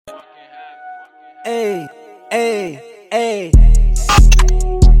Hey, hey, hey.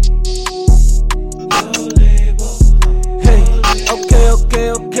 Hey, okay.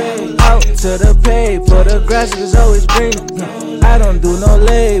 Out to the pay for the grass is always green. I don't do no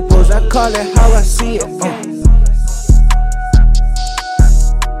labels, I call it how I see it.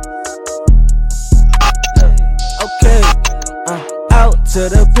 Okay, out to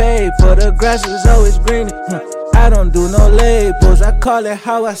the pay for the grass is always green. I don't do no labels, I call it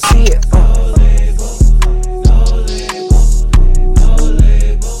how I see it.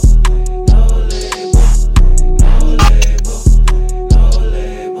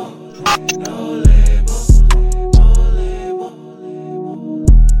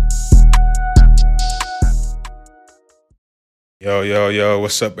 Yo,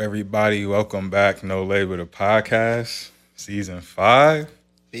 what's up, everybody? Welcome back, No Label, the podcast, season 5,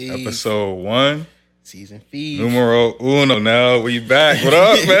 episode 1. Season 5. Numero uno. Now we back. What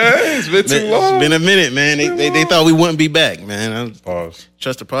up, man? It's been too long. It's been a minute, man. They thought we wouldn't be back, man. Pause.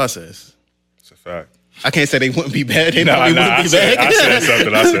 Trust the process. It's a fact. I can't say they wouldn't be bad. They Nah, wouldn't I be said back.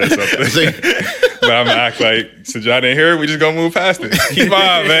 something. But I'm gonna act like since y'all didn't hear it, we just gonna move past it. Keep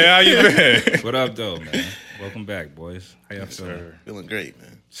on, man. How you been? What up, though, man? Welcome back, boys. How y'all feeling? Feeling great,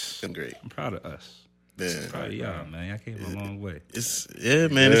 man. Feeling great. I'm proud of us. Yeah. Proud of y'all, man. Y'all came a long way. It's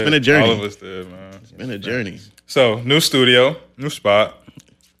been a journey. All of us did, man. It's been a journey. So, new studio, new spot,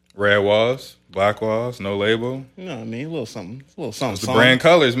 red walls, black walls, no label. You know what I mean? A little something. The brand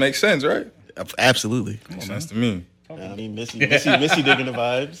colors make sense, right? Absolutely. Makes sense to me. I mean, Missy digging the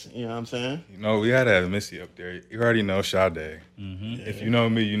vibes. You know what I'm saying? You know, we had to have Missy up there. You already know Sade. Mm-hmm. If you know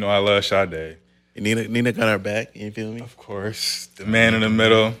me, you know I love Sade. Nina got our back. You feel me? Of course. The man in the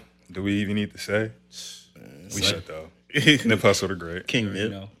middle. Do we even need to say? We should, though. Nip Hustle the Great. King You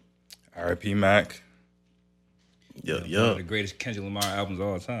Nip. know, R.I.P. Mac. Yo. one of the greatest Kendrick Lamar albums of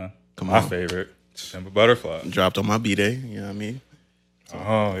all time. My favorite. Simple Butterfly. Dropped on my B-Day. You know what I mean?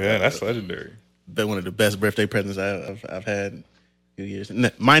 Oh, yeah. That's legendary. Been one of the best birthday presents I've had in a few years.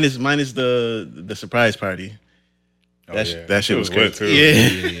 Minus the surprise party. That shit was lit, too. too.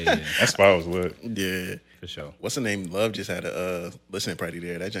 Yeah. That spot was lit. Yeah. For sure. What's the name? Love just had a listening party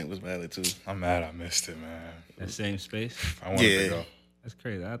there. That joint was valid too. I'm mad I missed it, man. That same space. I wanted to go. That's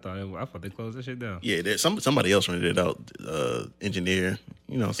crazy. I thought they closed that shit down. Yeah, there's somebody else rented it out. Engineer,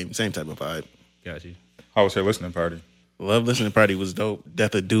 you know, same type of vibe. Got you. How was her listening party? Love listening party was dope.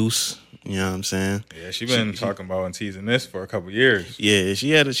 Death of Deuce, you know what I'm saying? Yeah, she been talking about and teasing this for a couple years. Yeah,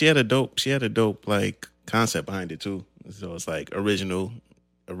 she had a dope like concept behind it too. So it's like original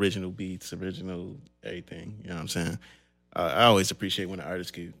beats, original everything. You know what I'm saying? I always appreciate when the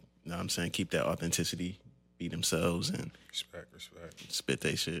artists keep, you know what I'm saying, keep that authenticity, be themselves, and Respect. spit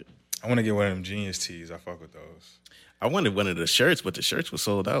they shit. I want to get one of them Genius tees. I fuck with those. I wanted one of the shirts, but the shirts were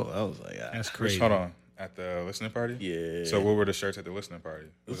sold out. I was like, That's Which, crazy. hold on. At the listening party? yeah. So what were the shirts at the listening party?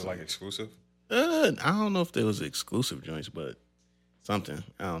 Was it like exclusive? I don't know if there was exclusive joints, but something.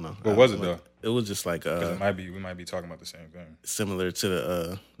 I don't know. What was it though? It was just like 'Cause we might be talking about the same thing. similar to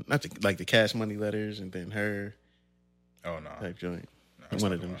the like the Cash Money letters and then her Oh no. type joint. No, I'm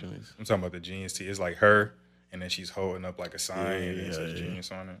One of talking them about- joints. I'm talking about the Genius tee. It's like her, and then she's holding up like a sign, and it says Yeah.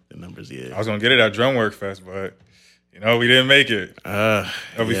 Genius on it. The numbers, I yeah. was gonna get it at Drumwork Fest, but we didn't make it.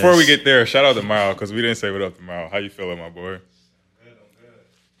 Before Yes. we get there, shout out to Mile because we didn't say what up to Mile. How you feeling, my boy? I'm good.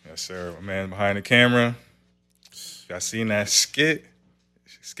 Yes, sir. My man behind the camera. Y'all seen that skit?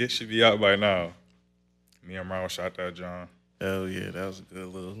 Skit should be out by now. Me and Mile shot that, John. Hell yeah, that was a good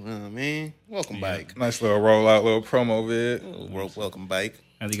little. Man, welcome bike. Nice little rollout, little promo vid. Welcome bike.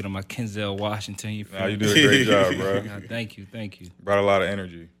 I had to get on my Kenzel Washington. You feel Nah, you me? did a great job, bro. Nah, thank you. Brought a lot of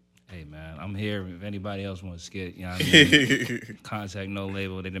energy. Hey, man, I'm here. If anybody else wants to skit, you know what I mean? Contact No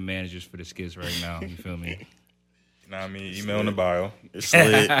Label. They're the managers for the skits right now. You feel me? You know what I mean? Email in the bio. It's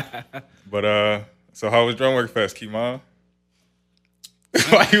slid. But so how was Drumwork Fest, Keemon?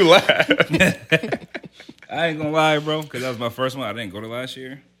 Why you laugh? I ain't gonna lie, bro, because that was my first one. I didn't go to last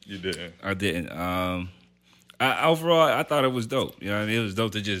year. You didn't. I didn't. Overall, I thought it was dope. You know what I mean? It was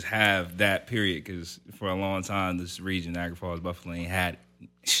dope to just have that period because for a long time, this region, Niagara Falls, Buffalo, ain't had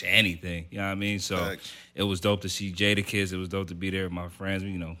anything. You know what I mean? So Facts. it was dope to see Jada Kids. It was dope to be there with my friends.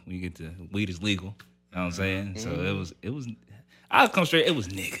 You know, we get to weed is legal. You know what I'm saying? So it was. I'll come straight. It was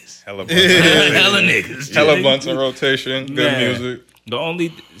niggas. Hella blunts in rotation. Hella niggas. Hella blunts in rotation. Good Man. music.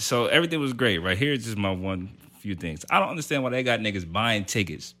 So everything was great, right? Here's just my few things. I don't understand why they got niggas buying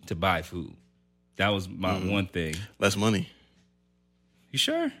tickets to buy food. That was my one thing. Less money. You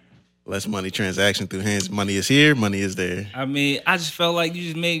sure? Less money transaction through hands. Money is here. Money is there. I mean, I just felt like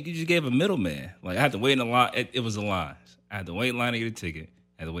you just gave a middleman. Like I had to wait in a line. It was a line. I had to wait in line to get a ticket.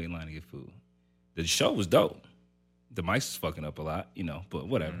 I had to wait in line to get food. The show was dope. The mics was fucking up a lot, but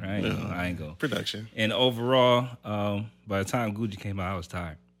whatever. I ain't go. Production. And overall, by the time Gucci came out, I was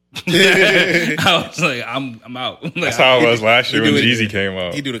tired. I was like, I'm out. Like, That's how it was last year when Jeezy came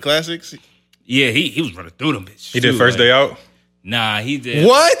out. He do the classics? Yeah, he was running through them bitches. He did First Day Out? Nah, he did.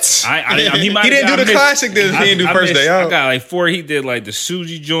 What? He didn't do the classic. He didn't do First Day Out. I got like 4. He did like the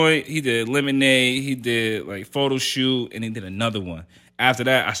Suji joint. He did Lemonade. He did like Photo Shoot. And he did another one. After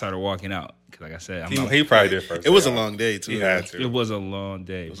that, I started walking out. Because like I said, he probably did First Day It was Out. a long day, too. He had to. It was a long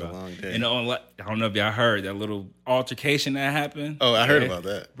day, It was a long day. And I don't know if y'all heard that little altercation that happened. Oh, I heard about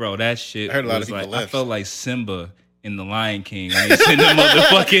that. Bro, that shit I heard a lot of was people like, left. I felt like Simba in The Lion King when he sent the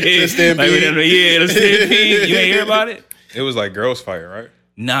motherfucking The stampede. the stampede. You ain't hear about it? It was like girls fighting, right?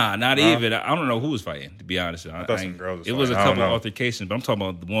 Nah, not even. I don't know who was fighting, to be honest. I thought some girls was It was a fighting. I don't couple know. altercations, but I'm talking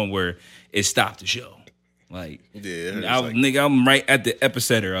about the one where it stopped the show. Like, Yeah. I'm right at the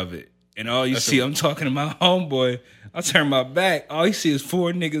epicenter of it. And all you see, I'm talking to my homeboy. I turn my back. All you see is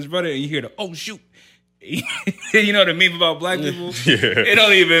 4 niggas running, and you hear the, oh, shoot. You know the meme about black people? Yeah. It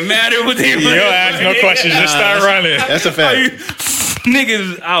don't even matter what they You don't ask no questions, just start running. That's a fact.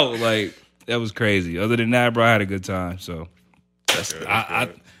 Niggas out. Like, that was crazy. Other than that, bro, I had a good time. So, I'm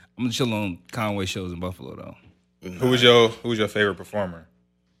going to chill on Conway shows in Buffalo, though. Who was your favorite performer?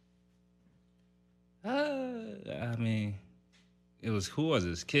 I mean, who was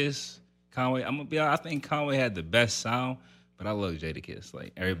this? Kiss, Conway. I'm gonna be honest, I think Conway had the best sound, but I love Jadakiss.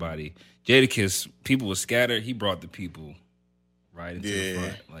 Like everybody, Jadakiss, people were scattered. He brought the people right into the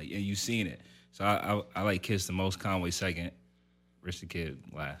front. Like, and you seen it. So I like Kiss the most, Conway second, Rich the Kid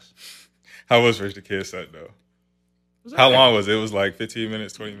last. How was Rich the Kid set though? How long was it? It was like 15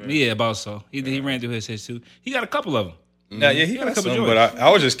 minutes, 20 minutes? Yeah, about so. He ran through his hits too. He got a couple of them. Yeah, he got a couple joints. but I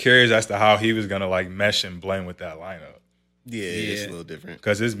was just curious as to how he was gonna like mesh and blend with that lineup. Yeah, it's a little different.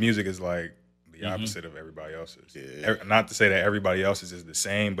 Because his music is like the opposite of everybody else's. Yeah. Not to say that everybody else's is the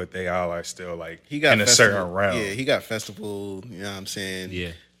same, but they all are still like in a certain realm. Yeah, he got festival, you know what I'm saying?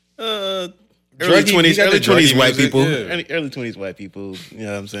 Yeah. Early Druggy- 20s, he got early the 20s druggy white music, people. yeah. Early 20s white people, you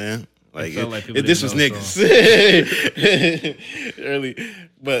know what I'm saying? Like, felt like people if this was didn't know niggas. Early.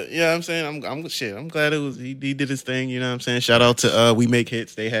 But you know what I'm saying? I'm glad it was he did his thing, you know what I'm saying? Shout out to We Make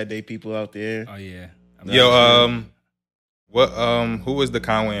Hits. They had their people out there. Oh yeah. Who was the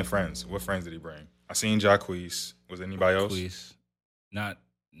Conway and friends? What friends did he bring? I seen Jacquees. Was anybody else? Jacquees. Not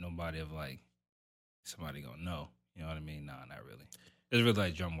nobody of like somebody gonna know. You know what I mean? Nah, not really. It's really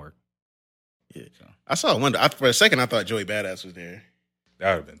like drum work. Yeah. So. I saw one. For a second, I thought Joey Badass was there.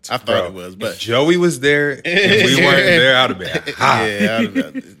 That would have been I thought it was, but if Joey was there and we weren't there, I'd have been hot. yeah,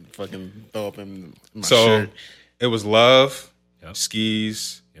 I'd fucking throw up in my So shirt. it was Love, Yep.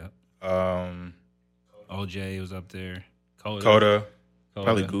 Skis, Yep. OJ was up there. Coda,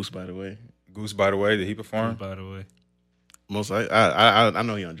 Probably Goose, by the way. Goose. By the way, did he perform? By the way. Most I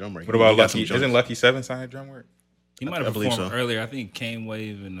know he on drum work. What about He got some Lucky? joints. Isn't Lucky 7 signed drum work? He might I have believe performed so. earlier. I think Kane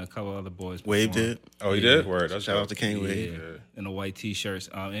Wave and a couple other boys. Wave performed. did. Oh, he Yeah. did? Word. That's Shout out dope. to Kane Yeah, Wave. in the white t-shirts.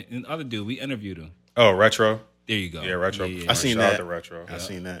 And other dude, we interviewed him. Oh, Retro. There you go. Yeah, Retro. I seen Shout out that. to Retro. I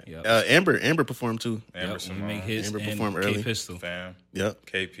seen that. Yep. Amber performed too. Amber Yep, we Simone. make hits Amber and performed K early. Pistol. Fam. Yep.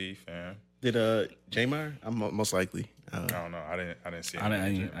 KP, fam. Did J-Mar? I'm most likely. I don't know. I didn't see. I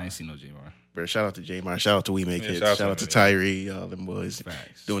anything. ain't seen no J-Mar. But shout out to J-Mar. Shout out to We Make Yeah, Hits. shout out Shout to out to them, Tyree. All them boys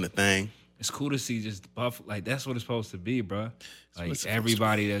Facts. doing the thing. It's cool to see just Buffalo. Like, that's what it's supposed to be, bro. Like, it's supposed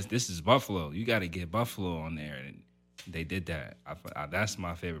everybody this is Buffalo. You got to get Buffalo on there. And they did that. That's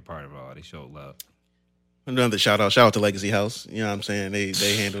my favorite part of it all. They showed love. Another shout out to Legacy House. You know what I'm saying? They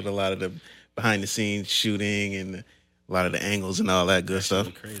handled a lot of the behind the scenes shooting and a lot of the angles and all that good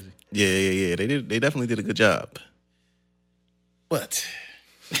stuff. Crazy. Yeah. They definitely did a good job. But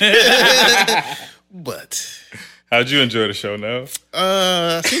How'd you enjoy the show, now?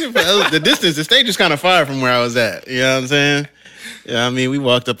 I seen it from the distance. The stage is kind of far from where I was at. You know what I'm saying? Yeah, I mean, we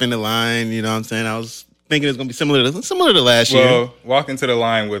walked up in the line. You know what I'm saying? I was thinking it was gonna be similar to last year. Well, walking to the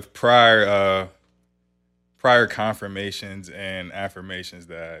line with prior confirmations and affirmations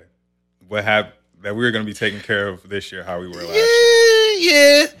that that we were going to be taking care of this year, how we were last year.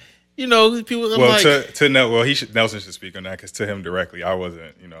 Yeah. You know, people. I'm like, Nelson should speak on that because to him directly, I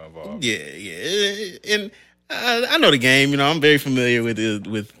wasn't, involved. yeah, and I know the game. You know, I'm very familiar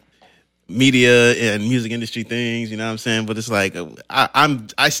with media and music industry things. You know what I'm saying? But it's like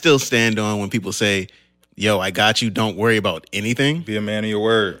I still stand on when people say, "Yo, I got you. Don't worry about anything." Be a man of your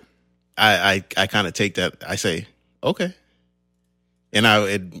word. I kind of take that. I say, okay. And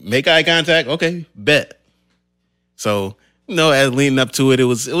I make eye contact. Okay, bet. So, as leading up to it, it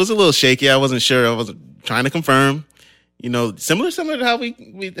was a little shaky. I wasn't sure. I wasn't trying to confirm. similar to how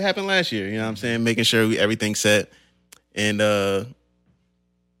we happened last year. You know what I'm saying? Making sure everything's set, and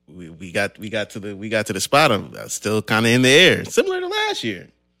we got to the spot. I'm still kind of in the air, similar to last year.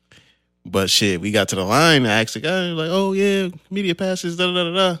 But shit, we got to the line. I asked the guy, like, "Oh yeah, media passes." Da da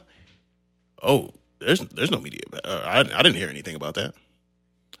da da. Oh, there's no media. I didn't hear anything about that.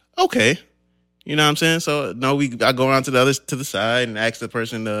 Okay, you know what I'm saying? So no, I go around to the side and ask the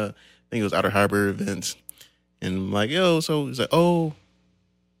person. I think it was Outer Harbor events, and I'm like, "Yo," so he's like, "Oh,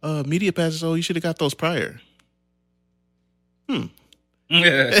 media passes. Oh, you should have got those prior." Makes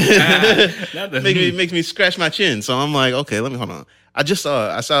me scratch my chin. So I'm like, okay, let me hold on. I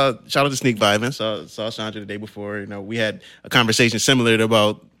saw shout out to Sneak Vibing. Saw Chandra the day before. We had a conversation similar to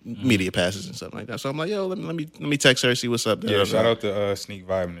about media passes and stuff like that. So I'm like, yo, let me text her, see what's up. Yeah, shout out to Sneak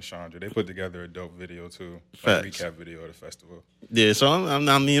Vibing and Chandra. They put together a dope video too. Like a recap video of the festival. Yeah, so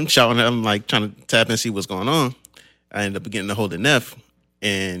I'm shouting. I'm like trying to tap and see what's going on. I ended up getting a hold of Neff,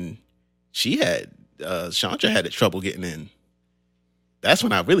 and she had Chandra had trouble getting in. That's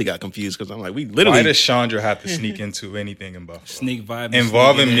when I really got confused because I'm like, we literally. Why does Chandra have to sneak into anything in Buffalo? Sneak vibe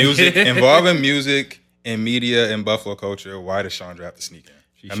involving music and media and Buffalo culture. Why does Chandra have to sneak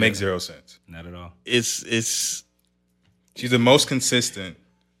in? That makes zero sense. Not at all. It's she's the most consistent.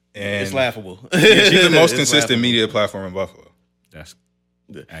 And it's laughable. She's the most consistent media platform in Buffalo. That's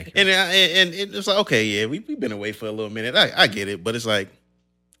accurate. And it's like, okay, yeah, we've been away for a little minute. I get it, but it's like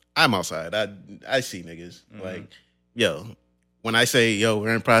I'm outside. I see niggas like, yo. When I say, yo,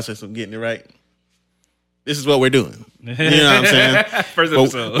 we're in process of getting it right, this is what we're doing. You know what I'm saying? First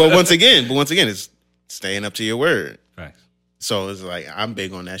episode. But once again, it's staying up to your word. Facts. So it's like, I'm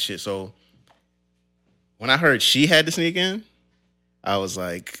big on that shit. So when I heard she had to sneak in, I was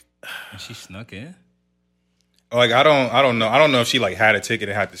like... And she snuck in? Like, I don't know. I don't know if she like had a ticket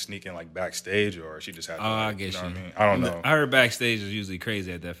and had to sneak in like backstage or she just had to. I guess you know what I mean? I don't know. I heard backstage is usually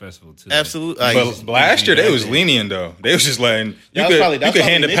crazy at that festival too. Absolutely. But last year they was lenient though. They was just letting you could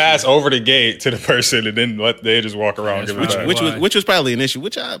hand the pass over the gate to the person and then they just walk around. Which was probably an issue,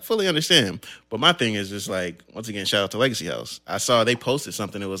 which I fully understand. But my thing is just like, once again, shout out to Legacy House. I saw they posted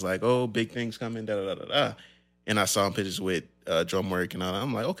something that was like, oh, big things coming, da da da da da. And I saw pictures with drum work and all that.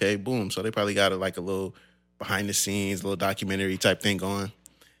 I'm like, okay, boom. So they probably got like a little behind the scenes, little documentary type thing going.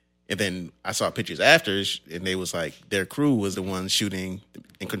 And then I saw pictures after, and they was like, their crew was the one shooting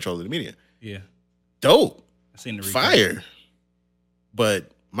in control of the media. Yeah. Dope. I seen the fire. But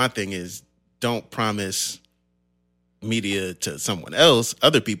my thing is, don't promise media to someone else,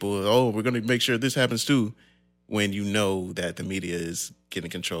 other people, oh, we're going to make sure this happens too, when you know that the media is getting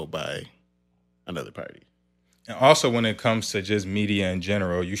controlled by another party. And also, when it comes to just media in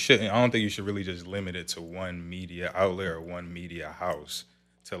general, I don't think you should really just limit it to one media outlet or one media house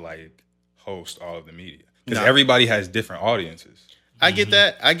to like host all of the media. Because everybody has different audiences. I get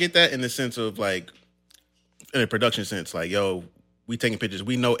that. I get that in the sense of like, in a production sense, like, yo, we taking pictures.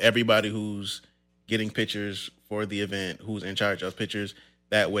 We know everybody who's getting pictures for the event, who's in charge of pictures.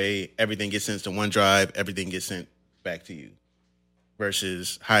 That way, everything gets sent to OneDrive. Everything gets sent back to you.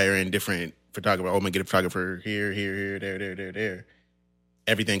 Versus hiring different photographer. Oh, I'm gonna get a photographer here, there.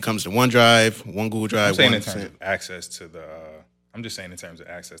 Everything comes to OneDrive, one Google Drive. I'm saying in terms of access to the. I'm just saying in terms of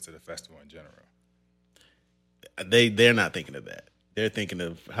access to the festival in general. They're not thinking of that. They're thinking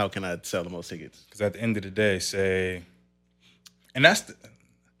of how can I sell the most tickets? Because at the end of the day,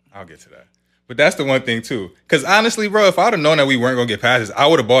 I'll get to that. But that's the one thing too. Because honestly, bro, if I'd have known that we weren't gonna get passes, I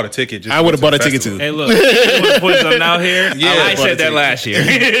would have bought a ticket. I would have bought a ticket too. Hey, look, you want to put something out here? Yeah, I said that last year.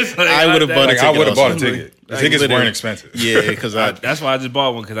 I would have bought a ticket. I would have bought a ticket. The tickets weren't expensive. Yeah, because that's why I just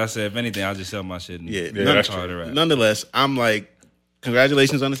bought one. Because I said, if anything, I'll just sell my shit. Nonetheless, I'm like,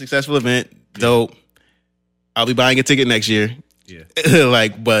 congratulations on a successful event. Dope. I'll be buying a ticket next year. Yeah.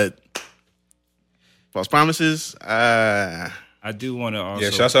 But false promises. I do want to also... Yeah,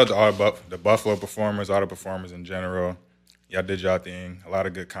 shouts out to all the Buffalo performers, all the performers in general. Y'all did y'all thing. A lot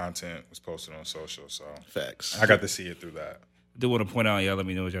of good content was posted on social, so... Facts. I got to see it through that. I do want to point out, y'all let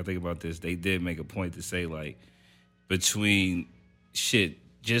me know what y'all think about this. They did make a point to say, like, between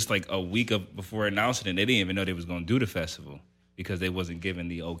just like a week before announcing it, they didn't even know they was going to do the festival because they wasn't given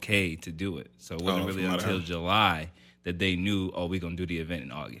the okay to do it. So it wasn't really until July that they knew, we're going to do the event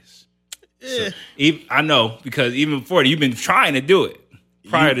in August. Yeah. So, I know, because even before that, you've been trying to do it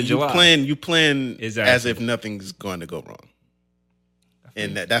prior to July. You plan as if nothing's going to go wrong.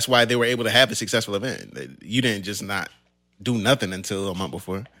 And that's why they were able to have a successful event. You didn't just not do nothing until a month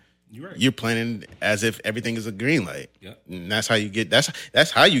before. You're right. You're planning as if everything is a green light. Yeah. And that's how you get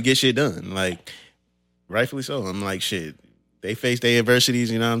that's how you get shit done. Like, rightfully so. I'm like, shit, they faced their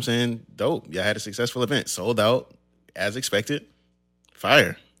adversities, you know what I'm saying? Dope. Y'all had a successful event, sold out. as expected,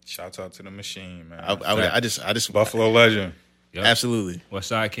 fire. Shouts out to the machine, man. I just Buffalo legend. Yep. Absolutely. What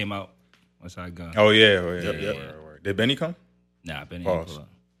side came out? What side gun? Oh yeah. Yep. Word. Did Benny come? Nah, Benny Pause. didn't pull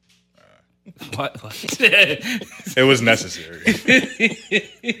up. What? It was necessary.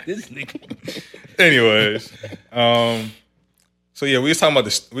 This nigga. Anyways, so yeah, we was talking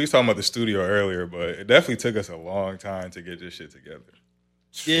about the studio earlier, but it definitely took us a long time to get this shit together.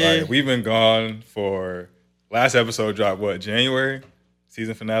 Yeah. Like, we've been gone for last episode dropped January?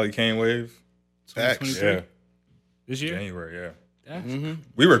 Season finale Kane Wave. Facts. Yeah, This year? January. Yeah, That's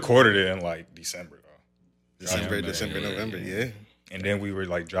we recorded it in like December though. December, November, yeah. And then we were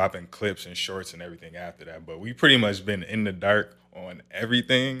like dropping clips and shorts and everything after that. But we pretty much been in the dark on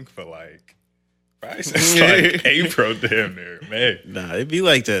everything for like probably since like April damn near, man. Nah, it'd be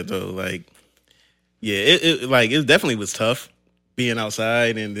like that though. Like, yeah, it definitely was tough being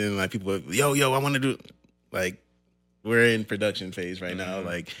outside and then like people, yo, I want to do like we're in production phase right now.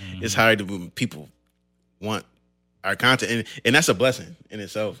 Like it's hard to people want our content and that's a blessing in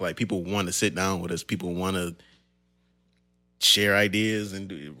itself. Like people want to sit down with us. People want to share ideas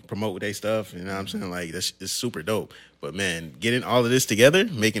and promote their stuff. You know what I'm saying? Like it's super dope. But man, getting all of this together,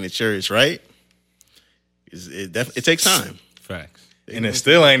 making it sure it's right, it takes time. facts. And it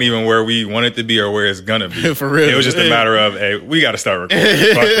still ain't even where we want it to be or where it's gonna be. For real. It was just a matter of, hey, we got to start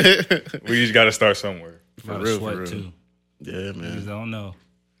recording. Fuck it. We just got to start somewhere. A lot real, of for sweat real. too. Yeah, Niggas man. don't know.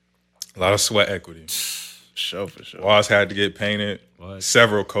 A lot of sweat equity. For sure. Walls had to get painted. What?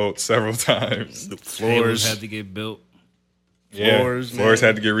 Several coats, several times. The Tables floors. had to get built. Floors, Floors man.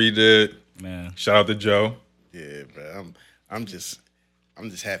 had to get redid. Man, Shout out to Joe. Yeah, bro. I'm just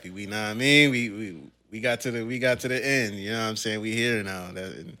happy. We know what I mean. We got to the end. You know what I'm saying? We here now.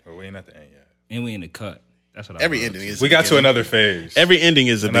 But we ain't at the end yet. and we in the cut. That's what Every I love, ending too. is We got to another phase. every ending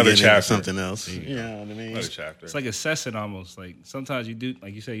is a Another beginning of chapter. something else. You know what I mean? Another chapter. It's like a session almost. Like sometimes you do,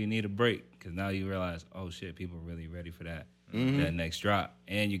 like you say, you need a break because now you realize, oh shit, people are really ready for that next drop,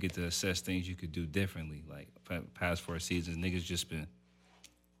 and you get to assess things you could do differently. Like past 4 seasons, niggas just been.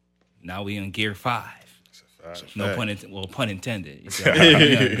 Now we in gear 5. Fact. No pun intended. You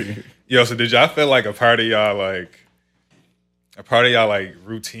see? Yo, so did y'all feel like a part of y'all like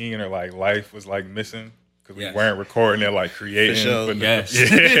routine or like life was like missing? Because we Yes. weren't recording it like creating. For sure. but Yes.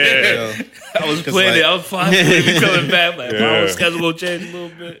 yeah. I was 'Cause, playing like- it. I was fine. We coming back. Like my Yeah. own schedule will change a little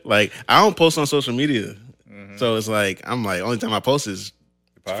bit. Like I don't post on social media, so it's like I'm like only time I post is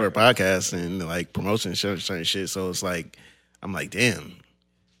for a podcast and like promotion and certain shit. So it's like I'm like damn.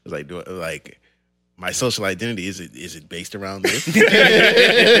 It's like my social identity is it based around this? Am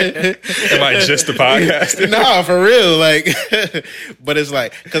I just a podcast? No, for real. Like, but it's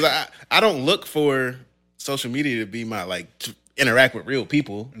like because I don't look for social media to be my like to interact with real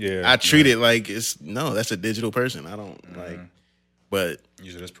people. Yeah, I treat it like that's a digital person. I don't like, but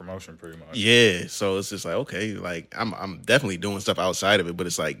Use it as promotion pretty much. yeah. So it's just like okay, like I'm definitely doing stuff outside of it, but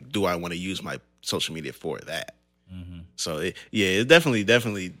it's like, do I want to use my social media for that? So it definitely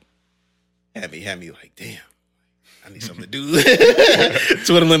had me like, damn, I need something to do.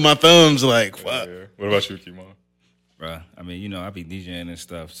 Twiddling my thumbs, like, fuck. Yeah. What about you, Kimon? Bruh, I mean, you know, I be DJing and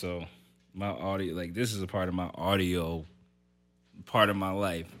stuff, so my audio, like, this is a part of my audio part of my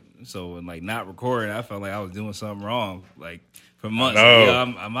life. So, when, like, not recording, I felt like I was doing something wrong, like, for months. No.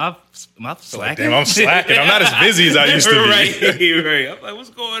 Like, am I slacking? Damn, I'm slacking. I'm not as busy as I used to be. Right. I'm like, what's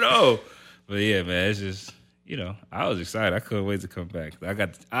going on? But yeah, man, it's just, you know, I was excited. I couldn't wait to come back.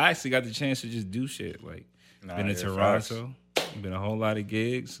 I actually got the chance to just do shit. Like, been to Toronto, been a whole lot of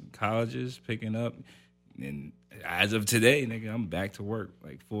gigs, colleges, picking up. And as of today, nigga, I'm back to work,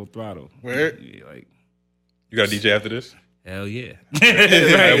 like full throttle. Word? Like, You got a DJ after this? hell yeah.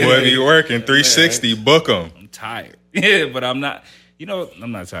 That boy be working 360. Book him. I'm tired. Yeah, but I'm not, you know,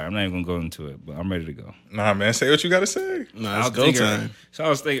 I'm not tired. I'm not even going to go into it, but I'm ready to go. Nah, man. Say what you got to say. No, I it's was go thinking- time. So I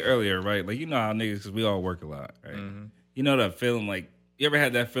was thinking earlier, right? Like, you know how niggas, because we all work a lot, right? You know that feeling, like, you ever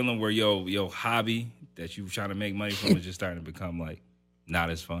had that feeling where your hobby that you trying to make money from is just starting to become, like, not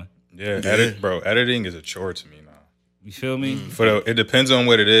as fun? Yeah, editing is a chore to me now. You feel me? It depends on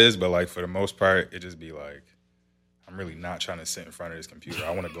what it is, but like for the most part, it just be like, I'm really not trying to sit in front of this computer.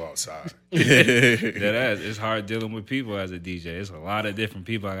 I want to go outside. That ass. It's hard dealing with people as a DJ. It's a lot of different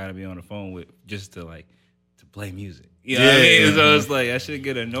people I got to be on the phone with just to play music. You know what I mean? So it's like I should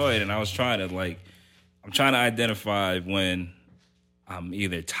get annoyed, and I was trying to I'm trying to identify when I'm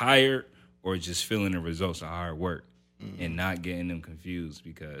either tired or just feeling the results of hard work and not getting them confused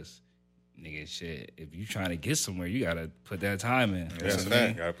because. Nigga, shit. If you trying to get somewhere, you gotta put that time in. Yeah, a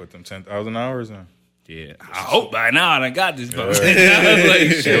fact. gotta put them 10,000 hours in. Yeah, I hope by now I got this. Like,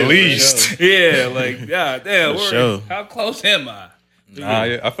 at least. Yeah, like, God damn, sure. how close am I? Nah,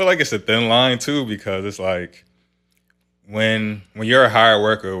 yeah, I feel like it's a thin line too because it's like when you're a hard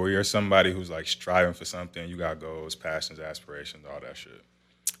worker or you're somebody who's like striving for something, you got goals, passions, aspirations, all that shit.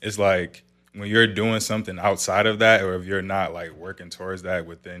 It's like when you're doing something outside of that, or if you're not like working towards that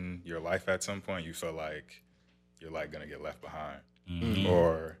within your life at some point, you feel like you're like gonna get left behind,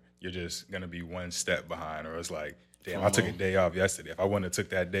 or you're just gonna be one step behind, or it's like, damn, I took a day off yesterday. If I wouldn't have took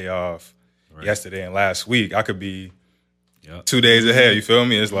that day off yesterday and last week, I could be 2 days ahead. You feel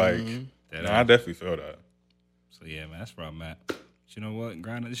me? It's like, I definitely feel that. So yeah, man, that's where I'm at. But you know what?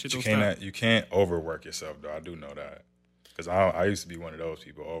 Grinding this shit. You can't overwork yourself, though. I do know that. Because I used to be one of those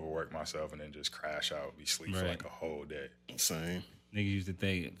people, overwork myself and then just crash out, be sleep for like a whole day. Same. Niggas used to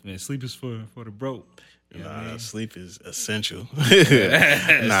think, man, sleep is for the broke. You know what I mean? Sleep is essential.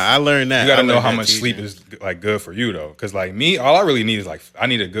 I learned that. You got to know how much sleep is like good for you, though. Because like me, all I really need is like, I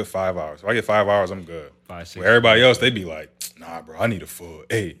need a good 5 hours. If I get 5 hours, I'm good. 5, 6. Where everybody else, they be like, nah, bro, I need a full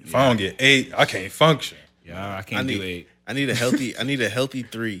 8. If I don't get 8, I can't function. Yeah, I can't do 8. I need a healthy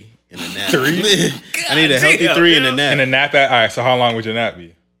 3 in a nap. 3? I need a healthy 3 in a nap. And a nap all right, so how long would your nap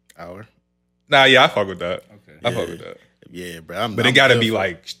be? Hour. Nah, yeah, I fuck with that. Okay. I fuck with that. Yeah, bro. But it got to be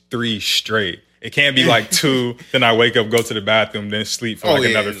like 3 straight. It can't be like 2, then I wake up, go to the bathroom, then sleep for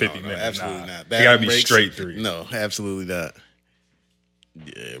another 50 minutes. Absolutely not. It got to be Breaks, straight 3. No, absolutely not.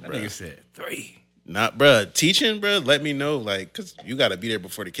 Yeah, That bro. nigga said 3. Not, bro. Teaching, bro. Let me know, like, cause you got to be there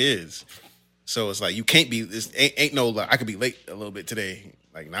before the kids. So it's like you can't be. This ain't no. Like, I could be late a little bit today.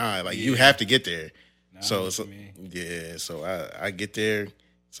 Like, nah. Like you have to get there. So it's yeah. So I get there.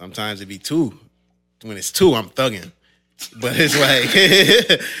 Sometimes it be 2. When it's 2, I'm thugging. But it's like,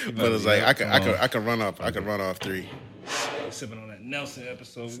 I can run off. I can run off 3. Sipping on that Nelson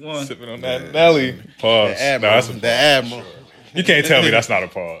episode 1. Sipping on that Nelly. Pause. The Admiral. You can't tell me that's not a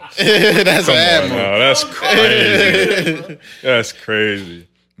pause. That's Come an on Admiral. now, that's crazy. That's crazy.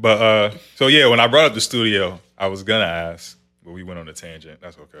 But so yeah, when I brought up the studio, I was gonna ask, but we went on a tangent.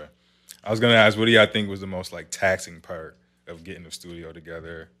 That's okay. I was gonna ask, what do y'all think was the most like taxing part of getting the studio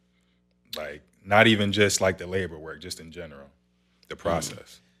together? Like, not even just like the labor work, just in general, the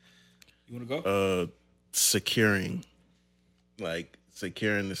process. You want to go? Securing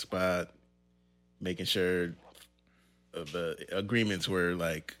the spot, making sure the agreements were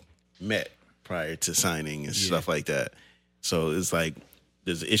like met prior to signing and stuff like that. So it's like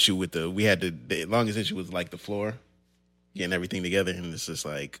there's an issue with the longest issue was like the floor, getting everything together, and it's just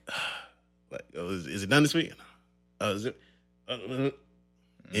like is it done this week? Is it?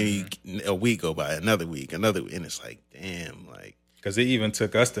 And a week go by, another week, and it's like, damn, like. Because it even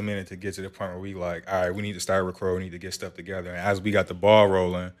took us a minute to get to the point where we like, all right, we need to start recording, we need to get stuff together. And as we got the ball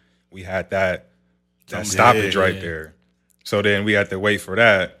rolling, we had that stoppage right there. So then we had to wait for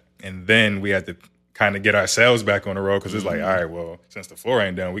that. And then we had to kind of get ourselves back on the road because it's like, all right, well, since the floor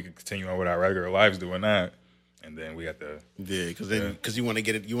ain't done, we can continue on with our regular lives doing that. And then we had to. Yeah, because you want to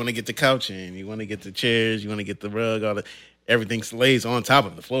get it, you want to get the couch in, you want to get the chairs, you want to get the rug, all the everything lays on top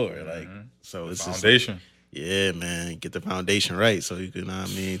of the floor. Like, so it's foundation. Just, yeah, man, get the foundation right so you can,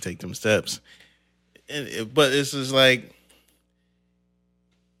 take them steps. But it's just like,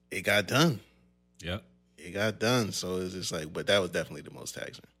 it got done. Yep. It got done. So it's just like, but that was definitely the most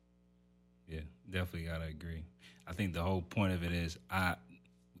taxing. Yeah, definitely gotta agree. I think the whole point of it is I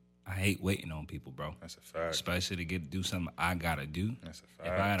hate waiting on people, bro. That's a fact. Especially to do something I gotta do. That's a fact.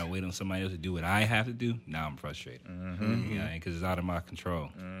 If I gotta wait on somebody else to do what I have to do, now I'm frustrated. Because it's out of my control.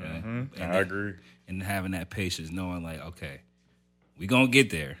 And I agree. And having that patience, knowing like, okay, we gonna get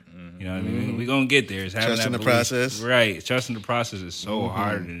there. You know what I mean? We gonna get there. It's having Trusting that the belief. process. Right. Trusting the process is so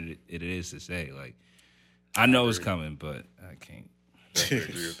harder than it is to say. Like, I know it's coming, but I can't. Definitely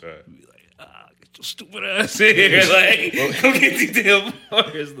agree with that. Be like, get your stupid ass in here. Like, come get these damn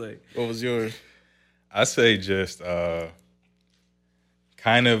bars. Like, What was yours? I say just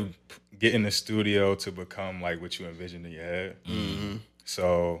kind of get in the studio to become like what you envisioned in your head.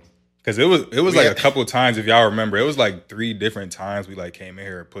 So, because it was like a couple of times, if y'all remember, it was like 3 different times we like came in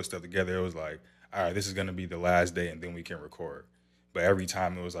here and put stuff together. It was like, all right, this is gonna be the last day, and then we can record. But every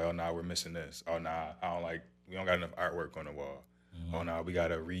time it was like, oh nah, we're missing this. Oh nah, we don't got enough artwork on the wall. Oh nah, we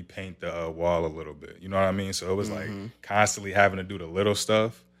gotta repaint the wall a little bit. You know what I mean? So it was like constantly having to do the little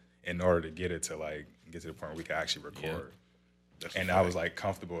stuff in order to get to the point where we could actually record. And I was like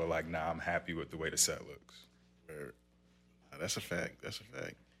comfortable with like, nah, I'm happy with the way the set looks. That's a fact.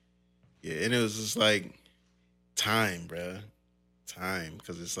 Yeah, and it was just like time, bruh. Time,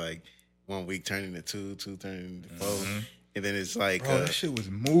 because it's like 1 week turning to 2, 2 turning to 4. And then it's like, Bro, that shit was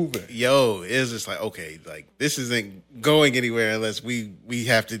moving. yo, it was just like, okay, like this isn't going anywhere unless we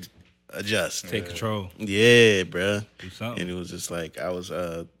have to adjust. Take control. Yeah, bruh. Do something. And it was just like I was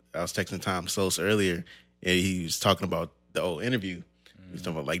texting Tom Sos earlier, and he was talking about the old interview. He was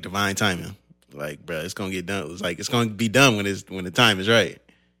talking about like divine timing. Like, bruh, it's gonna get done. It was like it's gonna be done when the time is right.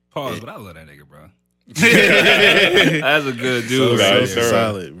 Pause, but I love that nigga, bro. That's a good dude. So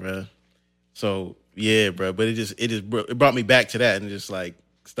solid, bruh. So yeah, bruh. But it brought me back to that, and just like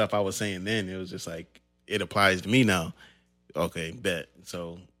stuff I was saying then. It was just like it applies to me now. Okay, bet.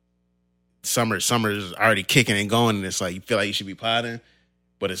 So summer's already kicking and going, and it's like you feel like you should be potting,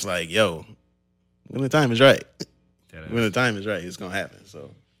 but it's like, yo, when the time is right, when the time is right, it's gonna happen.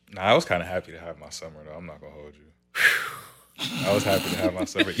 So. Nah, I was kind of happy to have my summer, though. I'm not going to hold you. I was happy to have my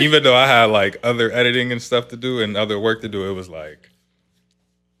summer. Even though I had, like, other editing and stuff to do and other work to do, it was like,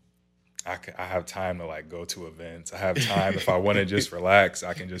 I have time to, like, go to events. I have time. If I want to just relax,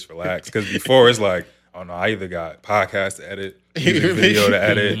 I can just relax. Because before, it's like, oh, no, I either got podcasts to edit, music video to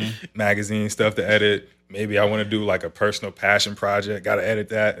edit, magazine stuff to edit. Maybe I want to do, like, a personal passion project. Got to edit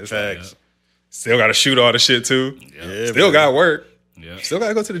that. It's like, still got to shoot all the shit, too. Yeah, still got work. Yeah. Still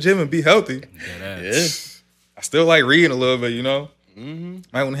gotta go to the gym and be healthy. Yeah. I still like reading a little bit, you know?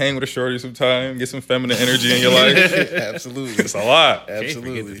 Might want to hang with a shorty sometime, get some feminine energy in your life. Absolutely. It's a lot. Can't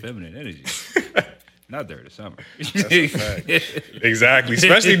forget the Absolutely. feminine energy. Not during the summer. That's a fact. Exactly.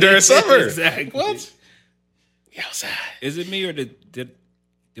 Especially during summer. Exactly. What? Yeah, outside. Is it me or did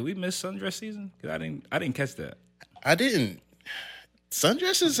we miss sundress season? Because I didn't catch that. I didn't.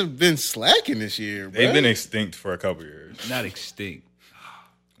 Sundresses have been slacking this year, bro. They've been extinct for a couple years. Not extinct.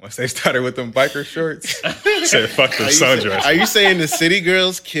 Once they started with them biker shorts, said fuck them sundresses. Are you saying the city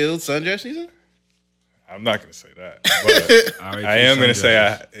girls killed sundress season? I'm not gonna say that, but I am gonna say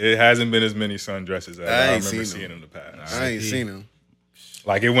sundresses. it hasn't been as many sundresses as I ain't remember seen seeing them. in the past. I ain't seen them.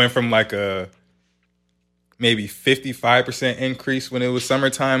 Like it went from like a maybe 55% increase when it was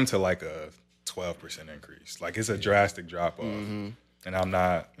summertime to like a 12% increase. Like it's a drastic drop off. And I'm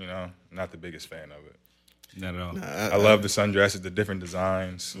not, not the biggest fan of it. Not at all. I love the sundresses, the different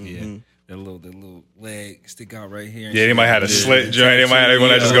designs. Yeah. The little leg stick out right here. Yeah, they might have a slit joint. They might have one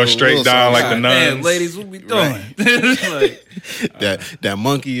that just go straight down like the nuns. Damn, ladies, what we doing? Like, That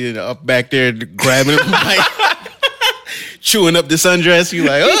monkey up back there grabbing him, like, chewing up the sundress. You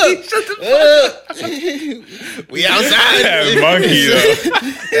like, we outside. That monkey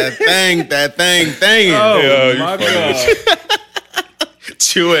though. that thing. oh Yo, my you God.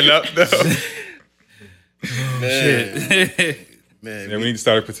 Chewing up though. Shit. Man, Yeah, we need to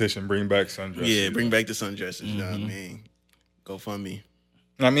start a petition. Bring back sundresses. yeah, bring back the sundresses. You know what I mean? Go fund me.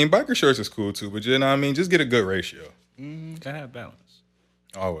 I mean, biker shorts is cool too, but you know what I mean? Just get a good ratio. Gotta have balance.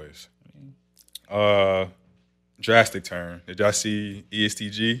 Always. Drastic turn. Did y'all see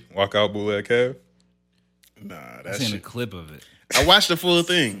ESTG walk out bootleg Kev? Nah, I that's seen a clip of it. I watched the full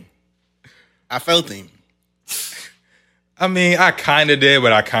thing. I felt him. I mean, I kind of did,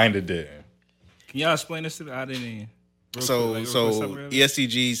 but I kind of didn't. Can y'all explain this to me? I didn't even. So quick summary of it?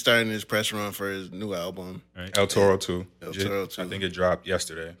 ESTG starting his press run for his new album. Right. El Toro 2. El Toro 2. I think it dropped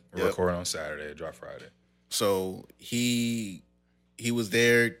yesterday. We're Yep. recording on Saturday. It dropped Friday. So he was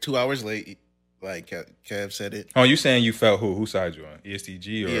there 2 hours late, like Kev said it. Oh, you saying you felt who? Whose side you on?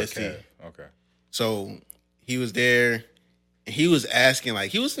 ESTG or EST. Kev? Okay. So he was there. He was asking,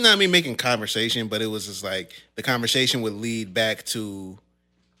 like, he was not making conversation, but it was just like the conversation would lead back to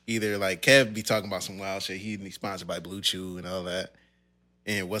either like Kev be talking about some wild shit. He'd be sponsored by Blue Chew and all that.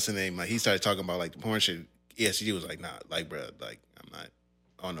 And what's the name? Like he started talking about like the porn shit. ESG was like, nah, like, bro, like I'm not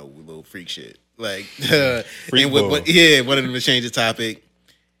on no little freak shit. Like, and bull. wanted him to change the topic,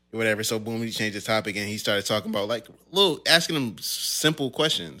 or whatever. So boom, he changed the topic and he started talking about like asking him simple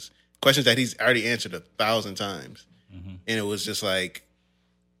questions that he's already answered 1,000 times. And it was just like,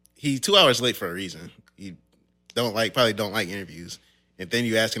 he 2 hours late for a reason. He probably don't like interviews. And then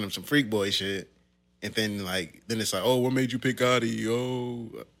you asking him some freak boy shit. And then it's like, oh, what made you pick Gotti?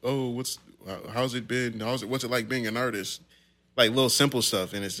 Oh, how's it been? What's it like being an artist? Like little simple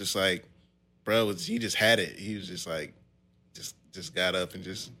stuff. And it's just like, bro, he just had it. He was just like, just got up and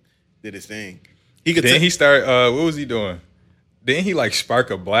just did his thing. He start, what was he doing? Didn't he like spark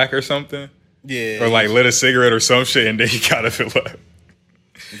a black or something? Yeah. Or like lit a cigarette or some shit and then he got up and left.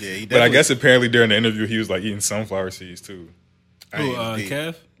 Yeah, he But I guess apparently during the interview he was like eating sunflower seeds too. Who,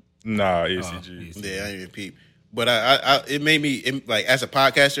 Kev? Nah, ECG. ECG. Yeah, I didn't even peep. But it made me like as a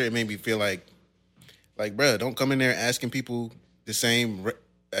podcaster, it made me feel like, bro, don't come in there asking people the same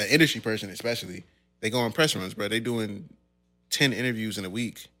industry person, especially. They go on press runs, bro. They doing 10 interviews in a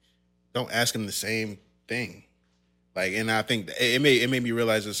week. Don't ask them the same thing. Like, and I think it made me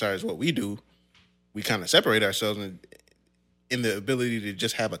realize as far as what we do, we kind of separate ourselves in the ability to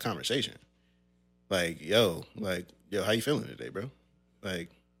just have a conversation. Like, yo, how you feeling today, bro? Like,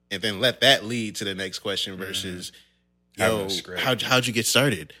 and then let that lead to the next question versus, yo, how'd you get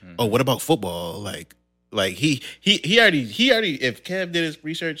started? Oh, what about football? Like he already if Kev did his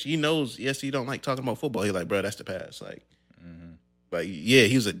research, he knows. Yes, he don't like talking about football. He like, bro, that's the past. Like, yeah,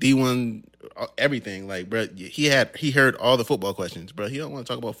 he was a D1, everything. Like, bro, he heard all the football questions, bro. He don't want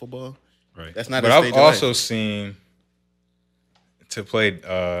to talk about football. Right. That's not. But his I've stage of also life. seen, to play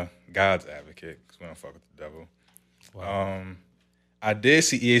God's advocate, because we don't fuck with the devil. Wow. I did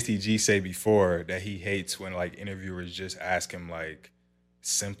see ESTG say before that he hates when like interviewers just ask him like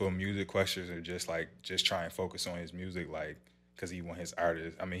simple music questions or just try and focus on his music, like, because he want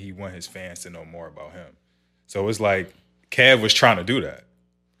his fans to know more about him. So it's like Kev was trying to do that.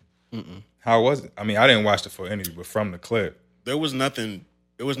 How was it? I mean, I didn't watch the full interview, but from the clip, There was nothing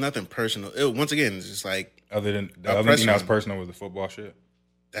personal. Once again, it's just like other than the other thing that was personal was the football shit.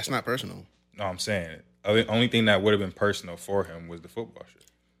 that's not personal. No, I'm saying the only thing that would have been personal for him was the football shit,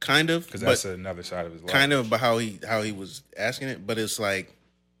 Kind of, because that's another side of his life. kind of, but how he was asking it. But it's like,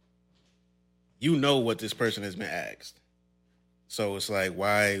 you know what this person has been asked, so it's like,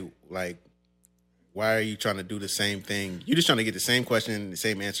 why are you trying to do the same thing? You're just trying to get the same question, the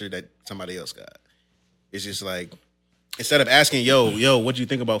same answer that somebody else got. It's just like, instead of asking, yo, what do you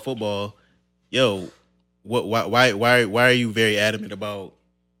think about football? Yo, why are you very adamant about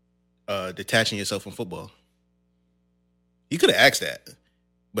detaching yourself from football? You could have asked that,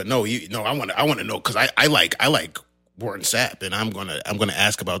 but no, I want to know because I like Warren Sapp, and I'm gonna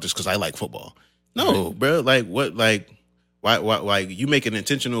ask about this because I like football. No, bro, like what, like why you make an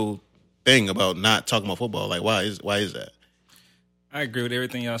intentional thing about not talking about football? Like why is that? I agree with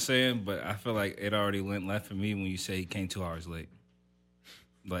everything y'all saying, but I feel like it already went left for me when you say he came 2 hours late.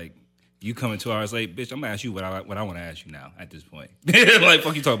 Like, you coming 2 hours late, bitch, I'm going to ask you what I want to ask you now at this point. Like,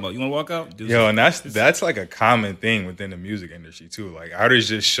 fuck you talking about? You want to walk out? Yo, and that's like a common thing within the music industry, too. Like, artists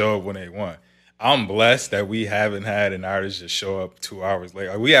just show up when they want. I'm blessed that we haven't had an artist just show up 2 hours late.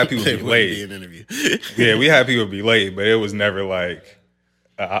 Like, we had people be late. Be an interview. Yeah, we had people be late, but it was never like,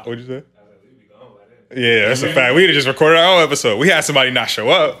 what'd you say? Yeah, that's a fact. We just recorded our own episode. We had somebody not show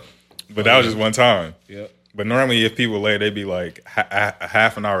up, but that was just one time. Yep. But normally, if people late, they'd be like a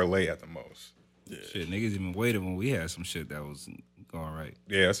half an hour late at the most. Yeah. Shit, niggas even waited when we had some shit that was going right.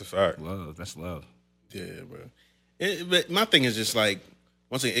 Yeah, that's a fact. Love. That's love. Yeah, bro. But my thing is just like,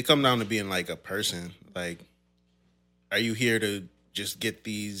 once again, it comes down to being like a person. Like, are you here to just get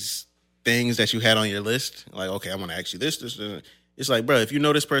these things that you had on your list? Like, okay, I want to ask you this. It's like, bro, if you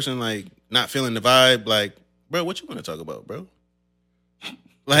know this person like not feeling the vibe, like, bro, what you want to talk about, bro?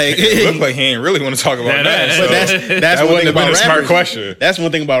 Like, it looked like he ain't really want to talk about that. But that's that one wouldn't thing have been about a smart rappers. question. That's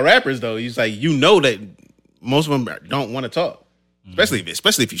one thing about rappers, though. He's like, you know that most of them don't want to talk, especially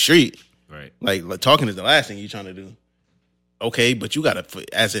if you street. Right. Like talking is the last thing you're trying to do. Okay, but you gotta,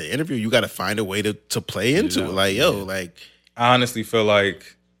 as an interview, you gotta find a way to play into it. Like, yo, like, I honestly feel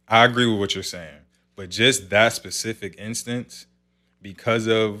like I agree with what you're saying, but just that specific instance, because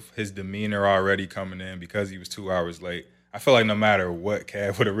of his demeanor already coming in, because he was 2 hours late, I feel like no matter what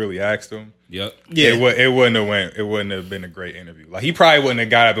Cav would have really asked him, Yep. Yeah. it wouldn't have been a great interview. Like, he probably wouldn't have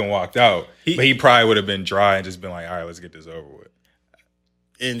got up and walked out, but he probably would have been dry and just been like, all right, let's get this over with.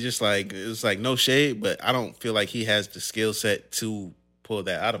 and just like, it's like no shade, but I don't feel like he has the skill set to pull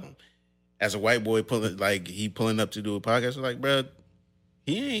that out of him. As a white boy pulling up to do a podcast, like, bro,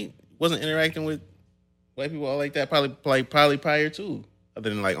 he wasn't interacting with white people all like that. Probably prior to, other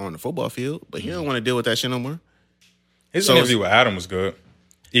than like on the football field, but he don't want to deal with that shit no more. His interview with Adam was good,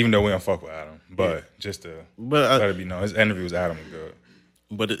 even though we don't fuck with Adam. But just to let it be known, his interview with Adam was good.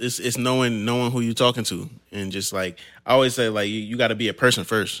 But it's knowing who you're talking to, and just like I always say, like you got to be a person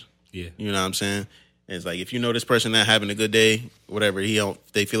first. Yeah. You know what I'm saying? And it's like if you know this person not having a good day, whatever,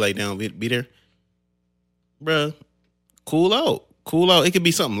 they feel like they don't be there, bruh, cool out. It could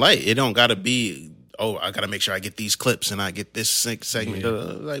be something light. It don't gotta be, oh, I gotta make sure I get these clips and I get this segment.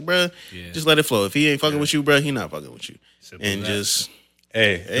 Like, bruh, just let it flow. If he ain't fucking with you, bruh, he not fucking with you. Simple and as just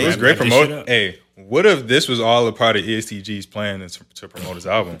it was great promotion. Hey, what if this was all a part of ESTG's plan to promote his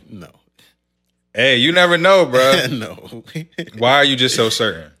album? no. Hey, you never know, bro. No. Why are you just so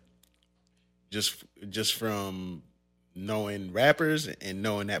certain? Just from knowing rappers and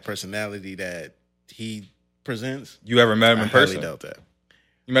knowing that personality that he presents. You ever met him in person? I highly doubt that.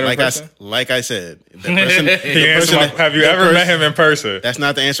 You met him in person? Like I said, Have you ever met him in person? That's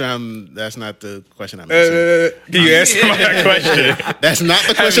not the answer. That's not the question I'm answering. Can you answer my question? That's not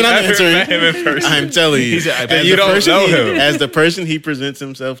the question I'm answering. Met him in person? I'm telling you, you don't know him. As the person he presents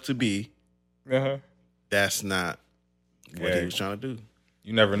himself to be, Uh-huh. that's not what he was trying to do.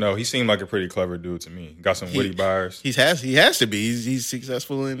 You never know. He seemed like a pretty clever dude to me. Got some witty bars. He has to be. He's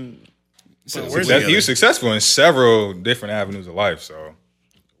successful in. He was successful in several different avenues of life. So,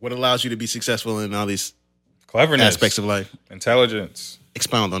 what allows you to be successful in all these cleverness, aspects of life? Intelligence.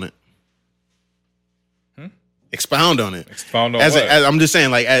 Expound on it. Expound on it. Expound on what? I'm just saying,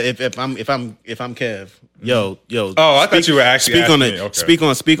 like, if I'm Kev, yo. Oh, I thought you were actually speak on asking it. me.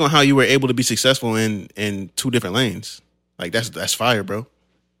 Okay. Speak on how you were able to be successful in two different lanes. Like that's fire, bro.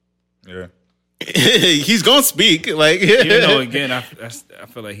 Yeah. He's gonna speak. Like, even though again, I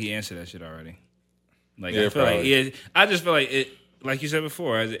feel like he answered that shit already. Like, yeah, I feel like I just feel like it. Like you said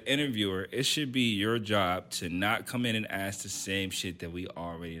before, as an interviewer, it should be your job to not come in and ask the same shit that we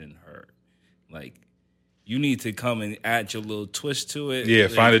already done heard. Like, you need to come and add your little twist to it. Yeah,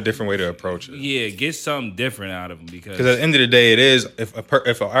 find a different way to approach it. Yeah, get something different out of them because at the end of the day, it is if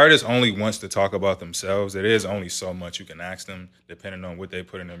an artist only wants to talk about themselves, it is only so much you can ask them, depending on what they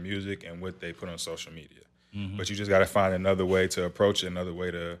put in their music and what they put on social media. Mm-hmm. But you just got to find another way to approach it, another way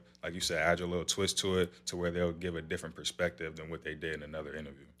to, like you said, add your little twist to it, to where they'll give a different perspective than what they did in another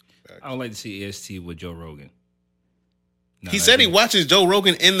interview. I would like to see EST with Joe Rogan. He said he watches Joe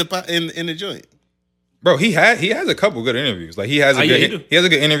Rogan in the joint. Bro, he has a couple good interviews. Like he has a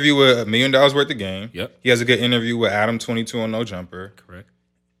good interview with $1 Million Worth of Game. Yep. He has a good interview with Adam 22 on No Jumper. Correct.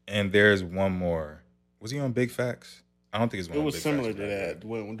 And there's one more. Was he on Big Facts? I don't think it's one. It was similar to that. The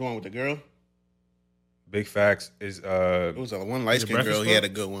one with the girl. Big Facts is it was one light skinned girl. He had a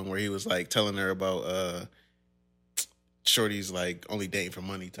good one where he was like telling her about shorty's like only dating for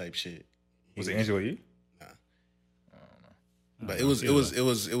money type shit. Was it Angela Yee? Nah. I don't know. But it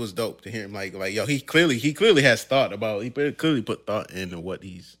was dope to hear him like yo, he clearly has thought about, he clearly put thought into what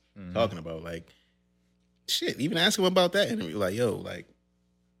he's talking about. Like shit, even ask him about that interview. Like, yo, like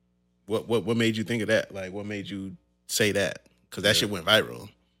what made you think of that? Like what made you say that? Because that shit went viral.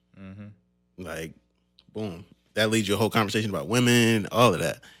 Mm-hmm. Like, boom. That leads you a whole conversation about women, all of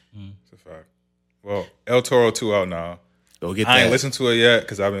that. It's a fact. Well, El Toro 2 out now. Go get that. I ain't listened to it yet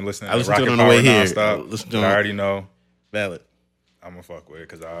because I've been listening to Rocket it on the way here. nonstop. I already know. Valid. I'm going to fuck with it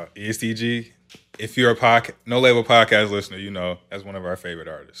because ESTG, if you're a No Label podcast listener, you know that's one of our favorite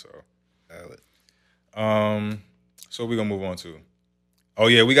artists. So, valid. So we're going to move on to. Oh,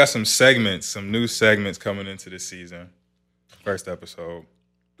 yeah, we got some new segments coming into this season. First episode.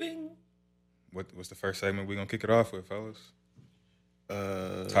 Bing. What's the first segment we're going to kick it off with, fellas?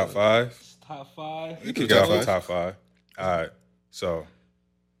 Top 5? Top 5? We kick it off with top 5. All right. So,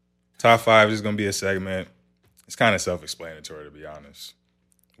 top 5 is going to be a segment. It's kind of self-explanatory, to be honest.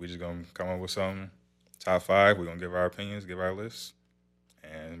 We just going to come up with something. Top 5. We're going to give our opinions, give our lists,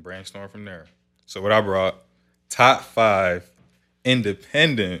 and brainstorm from there. So, what I brought, top 5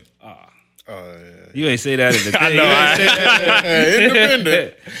 independent. You ain't say that in the I know.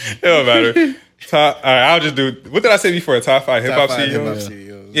 Independent. It don't matter. All right, I'll just do. What did I say before? Top 5 hip hop CEOs.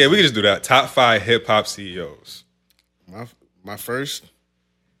 Yeah, we can just do that. Top 5 hip hop CEOs. My first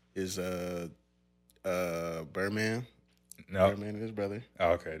is Birdman. No. Birdman and his brother.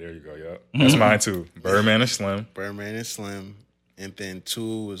 Oh, okay, there you go. Yep, that's mine too. Birdman and Slim. Birdman and Slim, and then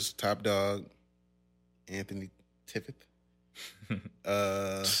 2 was Top Dog, Anthony Tippett.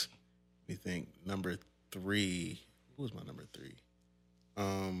 We think number 3. Who was my number 3?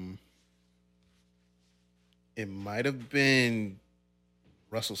 It might have been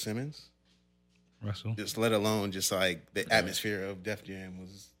Russell Simmons. Russell. Just let alone just like the atmosphere of Def Jam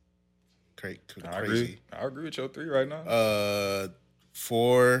was crazy. I agree with your 3 right now.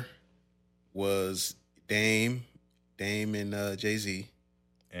 4 was Dame and Jay-Z.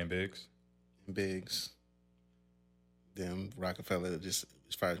 And Biggs. Them Rockefeller, just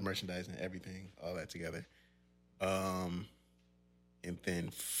as far as merchandising, everything, all that together. And then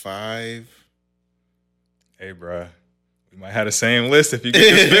 5. Hey, bruh. We might have the same list if you get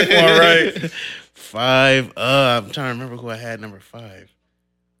this 5th one right. 5. I'm trying to remember who I had number 5.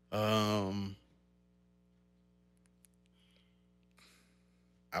 I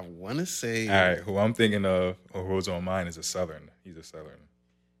want to say. All right, who I'm thinking of, or who's on mine, is a Southern. He's a Southern.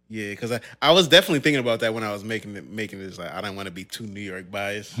 Yeah, because I was definitely thinking about that when I was making this. Like, I don't want to be too New York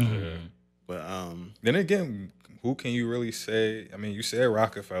biased. Yeah. But then again, who can you really say? I mean, you said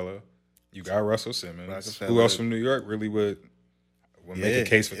Rockefeller. You got Russell Simmons. Who else from New York really would make a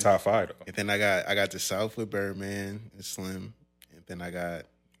case for top 5 though? And then I got the South with Birdman and Slim, and Then I got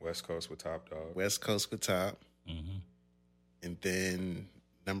West Coast with Top Dog. West Coast with Top. Mm-hmm. And then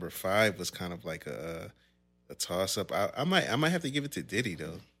number 5 was kind of like a toss up. I might have to give it to Diddy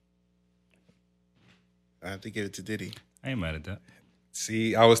though. I have to give it to Diddy. I ain't mad at that.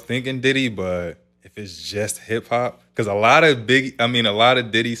 See, I was thinking Diddy, but if it's just hip hop, because a lot of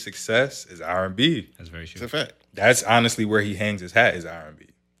Diddy's success is R&B. That's very true. It's a fact. That's honestly where he hangs his hat is R&B.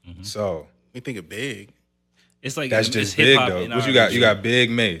 Mm-hmm. So We think of Big. It's like that's it's just hip big hop though. and What you got? R&B. You got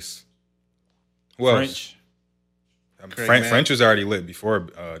Big Mace. Who else? French. Craig French, Mack. French was already lit before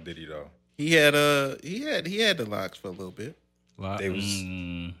Diddy though. He had the locks for a little bit. They was-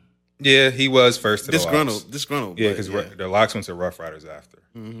 Yeah, he was first to the locks. Disgruntled. Yeah, but because the locks went to Rough Riders after.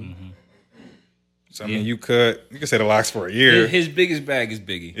 Mm-hmm. So I mean, you could say the locks for a year. His biggest bag is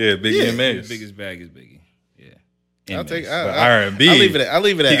Biggie. Yeah, Biggie and Mace. His biggest bag is Biggie. Yeah. I'll take Mace. But R&B, I'll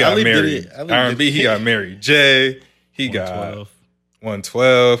leave it at. He got I'll leave married. Diddy- I'll leave R&B, Diddy. he got Mary J. He 112. got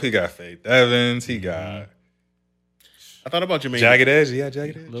 112. He got Faith Evans. He got I thought about Jermaine. Jagged Edge. He got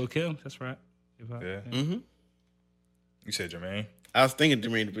Jagged Edge. Lil Kim. That's right. Hip-hop. Yeah. Mm-hmm. You said Jermaine. I was thinking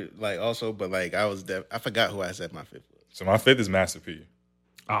Jermaine, like also, but like I forgot who I said my 5th was. So my 5th is Master P.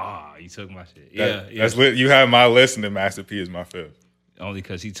 Ah, you took my shit. That- Yeah. That's lit. You have my list, and then Master P is my 5th. Only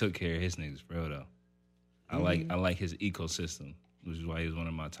because he took care of his niggas, bro. Though, I like his ecosystem, which is why he was one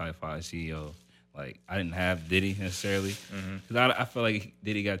of my top 5 CEOs. Like, I didn't have Diddy necessarily because I feel like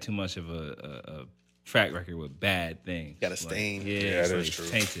Diddy got too much of a track record with bad things. Got a stain. Yeah, Yeah, it's that like is true.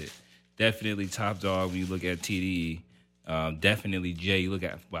 tainted. Definitely Top Dog when you look at TDE. Definitely Jay. You look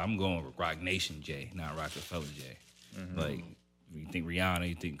at, well, I'm going with Rock Nation Jay, not Rockefeller Jay. Like, you think Rihanna,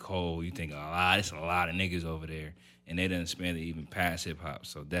 you think Cole, you think it's a lot of niggas over there, and they didn't span it even past hip hop.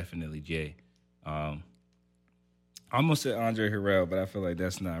 So definitely Jay. I almost said Andre Harrell, but I feel like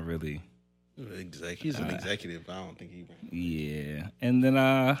that's not really. He's an executive. But I don't think he. Yeah, and then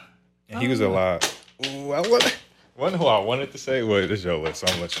And he was a lot. Ooh, one who I wanted to say. Well, this is your list, so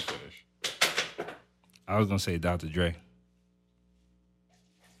I'm gonna let you finish. I was gonna say Dr. Dre.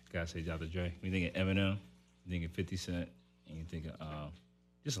 Gotta say Dr. Dre. You thinking Eminem, you thinking 50 Cent, and you thinking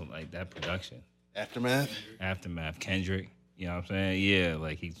just like that production. Aftermath. Kendrick. You know what I'm saying? Yeah,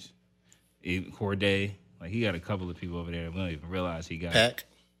 like Corday. Like he got a couple of people over there that we don't even realize he got. Pac.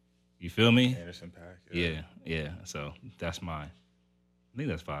 You feel me? Anderson .Paak. Yeah. So that's mine. I think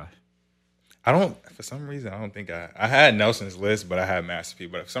that's 5. I don't. For some reason, I don't think I had Nelson's list, but I had Master P.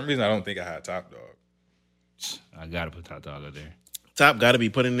 But for some reason, I don't think I had Top Dog. I gotta put Top Dog up there. Top got to be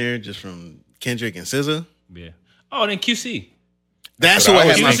put in there just from Kendrick and SZA. Yeah. Oh, then QC. That's what who I I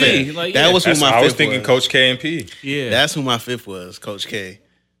was had my thinking. 5th. Like, That yeah. was who my 5th I was thinking was. Coach K and P. Yeah. That's who my 5th was. Coach K.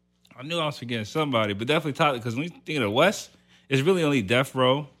 I knew I was forgetting somebody, but definitely Top, because when you think of the West, it's really only Death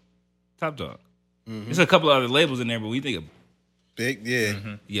Row, Top Dog. There's a couple of other labels in there, but we think of Big.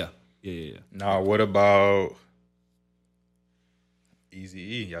 Yeah. yeah. Now, what about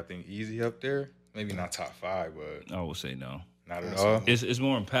Eazy-E? Y'all think Easy up there? Maybe not top 5, but I would say no. not at all. It's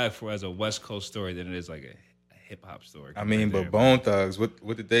more impactful as a West Coast story than it is like a hip hop story. I mean, but compared to Bone Thugs,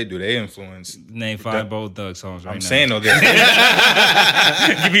 what did they do? They influenced. everybody. Name 5 Bold Thug songs right I'm now. saying though, Give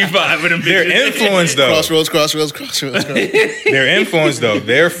me 5 of them. their influence though. Crossroads. Their influence though.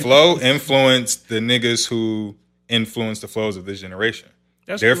 Their flow influenced the niggas who influenced the flows of this generation.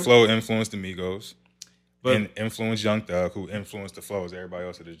 Their cool. flow influenced the Migos. But- And influenced Young Thug, who influenced the flows of everybody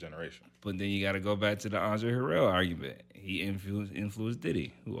else of this generation. But then you got to go back to the Andre Harrell argument. He influenced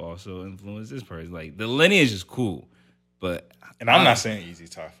Diddy, who also influenced this person. Like the lineage is cool, but And I'm not saying Easy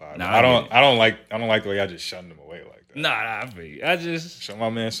top 5. Nah, I don't. I I don't like the way I just shunned him away like that. nah, I feel you. I just Show my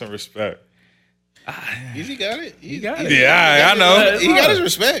man some respect. Easy got it. he got it. Yeah, I know. He got his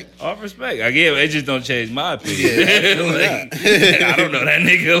respect. All respect. I give it. It just don't change my opinion. Yeah, I don't know that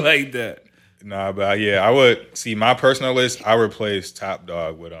nigga like that. Nah, but yeah, I would see my personal list. I would replace Top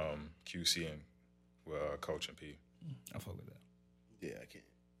Dog with QC and Coach and P. I fuck with that. Yeah, I can't.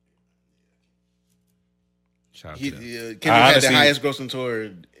 Shout out He, to them. Kendrick had honestly- the highest grossing tour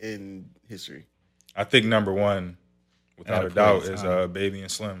in history. I think number 1, without At a a doubt, point in is time. Baby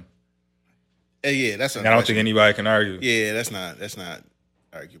and Slim. Yeah, that's. And I don't think anybody can argue. Yeah, that's not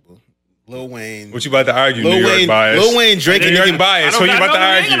arguable. Lil Wayne. What you about to argue? Lil New York Wayne, bias. Lil Wayne, Drake, New and York Nicki- bias. Who you about to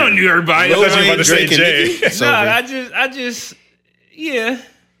I argue? ain't got no New York bias. I thought you were Lil about to say Wayne, Drake, Jay. and Nicki. Nah, over. I just,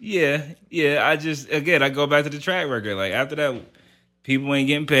 yeah. I just, again, I go back to the track record. Like, after that, people ain't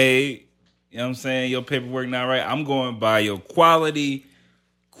getting paid. You know what I'm saying? Your paperwork not right. I'm going by your quality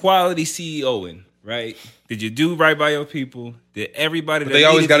CEOing, right? Did you do right by your people? Did everybody But that they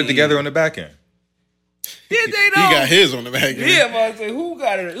always needed got to it together eat- on the back end. Did they He though? got his on the back end. Yeah, I'm about to say who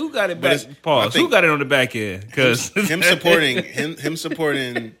got it? Who got it back? it's- Pause. I think- Who got it on the back end? Because him supporting him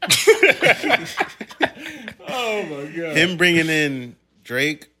supporting Oh my god. him bringing in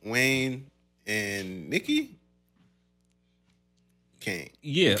Drake, Wayne, and Nicki. Can't.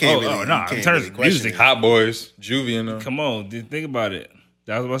 Yeah. Can't Oh, really- nah. can't In terms really of question music, it. Hot Boys, Juvie, and them. come on, think about it.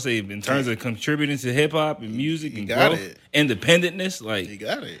 I was about to say, in terms of contributing to hip hop and music and got growth, it. independentness, He like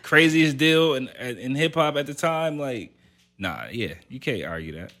got it. craziest deal in hip hop at the time, like, nah, yeah, you can't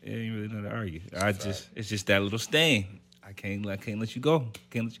argue that. Yeah, you really know to argue. It's just that little stain. I can't let you go.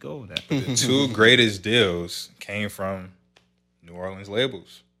 Can't let you go with that. The two greatest deals came from New Orleans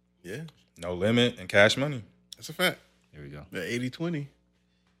labels, Yeah, No Limit and Cash Money. that's a fact. There we go. The 80-20.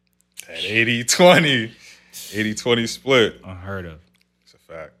 That 80-20. 80-20 split. Unheard of. It's a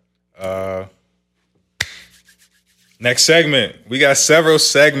fact. Next segment. We got several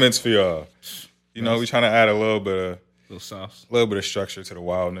segments for y'all. You know, we trying to add a little bit Sauce. of structure to the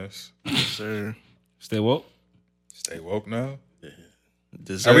wildness. Yes, sir. Stay woke. Stay woke now.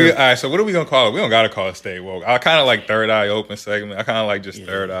 Deserve. All right, so what are we gonna call it? We don't gotta call it Stay Woke. I kind of like Third Eye Open segment. I kind of like just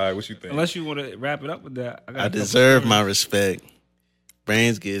Third Eye. What you think? Unless you want to wrap it up with that. Got a I couple deserve stories. my respect.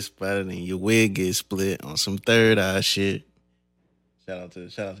 Brains get splattered and your wig gets split on some third eye shit. Shout out to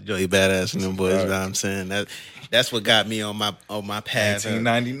Joey Badass and them boys. You know what I'm saying? That's what got me on my path.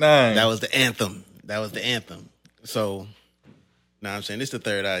 1999. That was the anthem. So, now I'm saying this is the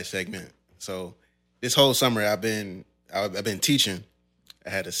Third Eye segment. So, this whole summer I've been teaching. I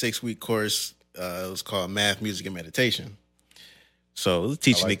had a 6-week course. It was called Math, Music, and Meditation. So it was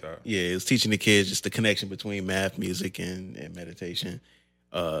teaching it was teaching the kids just the connection between math, music, and meditation.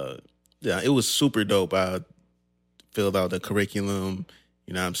 It was super dope. I filled out the curriculum,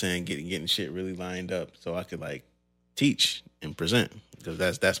 you know what I'm saying, getting shit really lined up so I could like teach and present,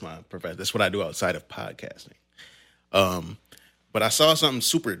 because that's my profession. That's what I do outside of podcasting. But I saw something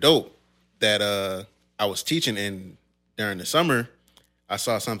super dope that I was teaching in during the summer. I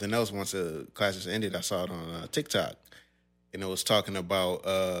saw something else once the classes ended. I saw it on TikTok, and it was talking about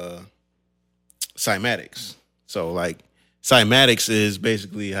cymatics. So like cymatics is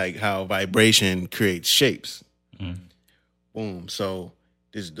basically like how vibration creates shapes. Boom. So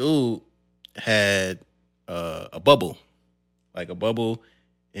this dude had a bubble,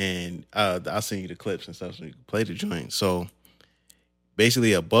 and I'll send you the clips and stuff so you can play the joint. So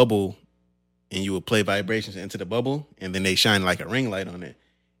basically a bubble, and you would play vibrations into the bubble, and then they shine like a ring light on it.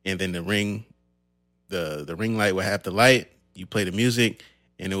 And then the ring light would have the light, you play the music,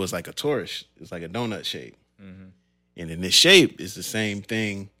 and it was like a torus. It's like a donut shape. Mm-hmm. And then this shape is the same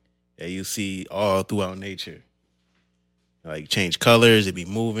thing that you see all throughout nature. Like change colors, it be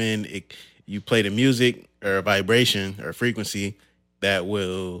moving. You play the music or a vibration or a frequency that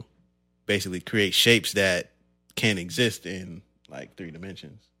will basically create shapes that can exist in like 3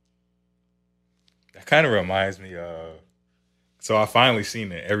 dimensions. That kind of reminds me of. So I finally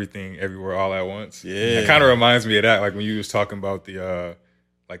seen it, Everything, Everywhere, All at Once. Yeah, it kind of reminds me of that, like when you was talking about the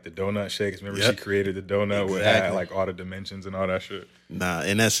like the donut shakes. Remember she created the donut with had like all the dimensions and all that shit. Nah,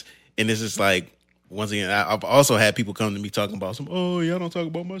 and this is like, once again, I've also had people come to me talking about y'all don't talk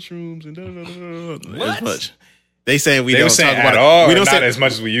about mushrooms and as much. They saying we They don't were saying talk about at it. all, We or don't not say as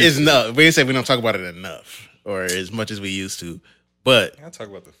much as we used to. No, we say we don't talk about it enough or as much as we used to. But I talk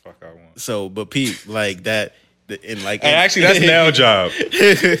about the fuck I want. so, but Pete, like that, and like, And actually, that's Nell's job.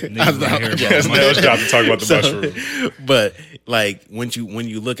 Niggas That's Nell's job to talk about the mushroom. But like when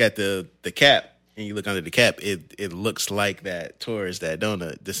you look at the cap and you look under the cap, it looks like that Taurus, that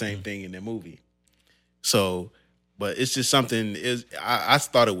donut, the same thing in the movie. So, but it's just something. I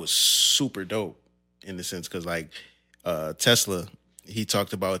thought it was super dope in the sense because like Tesla, he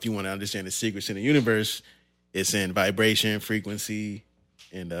talked about if you want to understand the secrets in the universe, it's in vibration, frequency,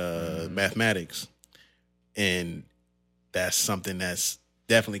 and mathematics. And that's something that's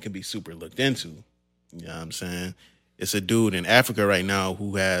definitely can be super looked into. You know what I'm saying? It's a dude in Africa right now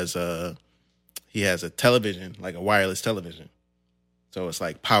who has he has a television, like a wireless television. So it's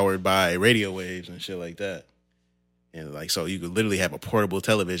like powered by radio waves and shit like that. And like, so you could literally have a portable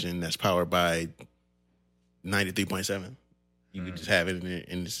television that's powered by 93.7. You could just have it in there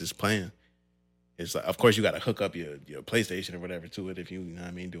and it's just playing. It's like, of course you got to hook up your PlayStation or whatever to it if you know what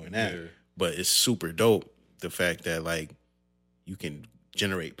I mean, doing that. Yeah. But it's super dope, the fact that like you can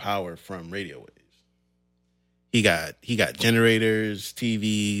generate power from radio waves. He got generators,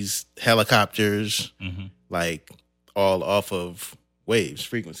 TVs, helicopters, like all off of waves,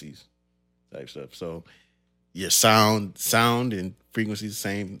 frequencies, type stuff. So your sound and frequencies,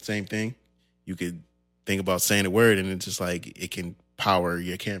 same thing. You could think about saying a word and it's just like it can power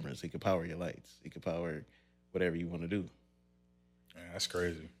your cameras. It could power your lights. It could power whatever you want to do. Yeah, that's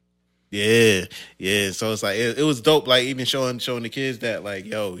crazy. Yeah, yeah. So it's like it was dope. Like even showing the kids that like,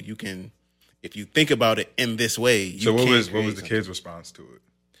 yo, you can, if you think about it in this way. So what was the kids' response to it?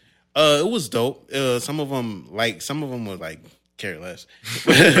 It was dope. Some of them were like care less,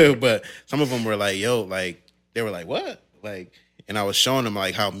 but some of them were like, yo, like they were like, what, like, and I was showing them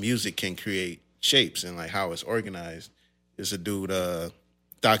like how music can create shapes and like how it's organized. There's a dude,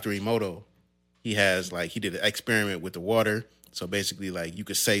 Dr. Emoto. He did an experiment with the water. So basically, like, you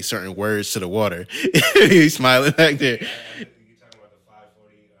could say certain words to the water. He's smiling back there. You talking about the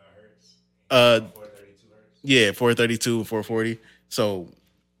 540 hertz? 432 hertz? Yeah, 432 and 440. So,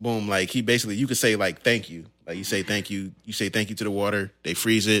 boom, like, you could say, like, thank you. Like, you say thank you to the water, they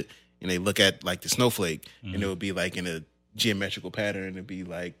freeze it, and they look at, like, the snowflake, and it would be, like, in a geometrical pattern. It'd be,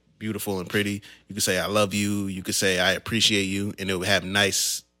 like, beautiful and pretty. You could say, I love you. You could say, I appreciate you. And it would have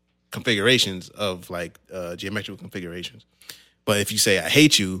nice configurations of, like, geometrical configurations. But if you say I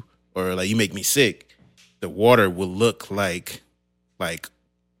hate you or like you make me sick, the water will look like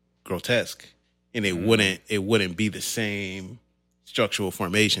grotesque, and it wouldn't be the same structural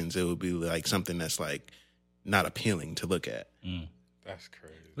formations. It would be like something that's like not appealing to look at. That's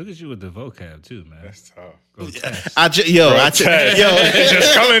crazy. Look at you with the vocab too, man. That's tough. Grotesque. It's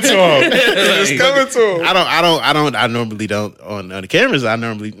just coming to him. It's just coming to him. I normally don't on the cameras.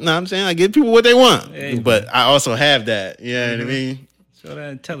 I'm saying I give people what they want, but I also have that. You know what I mean? Show that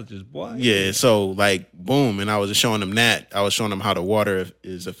intelligence, boy. Yeah. So like, boom, and I was just showing them that. I was showing them how the water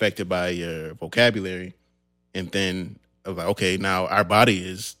is affected by your vocabulary, and then I was like, okay, now our body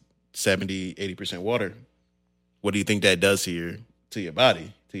is 70-80% water. What do you think that does to your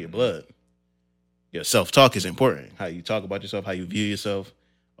body, to your blood? Your self-talk is important. How you talk about yourself, how you view yourself,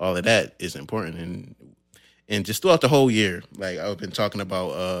 all of that is important. And just throughout the whole year, like I've been talking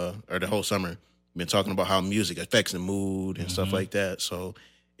about, or the whole summer, been talking about how music affects the mood and stuff like that. So,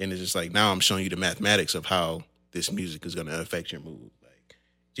 and it's just like now I'm showing you the mathematics of how this music is going to affect your mood. Like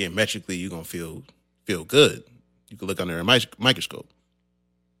geometrically, you're going to feel good. You can look under a microscope.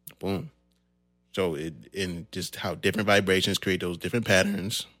 Boom. So in just how different vibrations create those different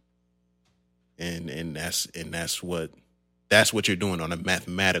patterns. And that's what you're doing on a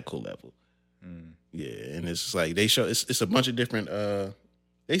mathematical level. Yeah, and it's like they show it's a bunch of different.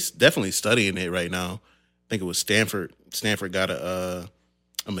 They definitely studying it right now. I think it was Stanford. Stanford got a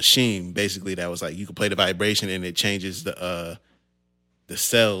machine basically that was like you could play the vibration and it changes the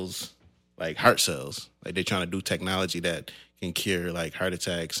cells, like heart cells. Like they're trying to do technology that can cure like heart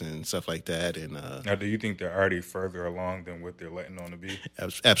attacks and stuff like that. And now, do you think they're already further along than what they're letting on to be?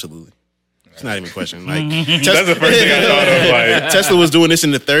 Absolutely. It's not even a question. Like that's the first thing I thought of. Like Tesla was doing this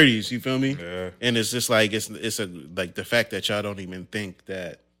in the 30s. You feel me? Yeah. And it's just like it's like the fact that y'all don't even think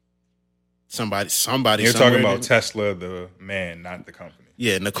that somebody. You're talking about Tesla, the man, not the company.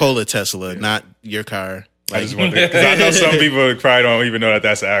 Yeah, Nikola Tesla, not your car. I just want because I know some people probably don't even know that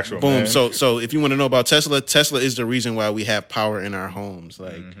that's the actual. Boom. Man. So if you want to know about Tesla, Tesla is the reason why we have power in our homes.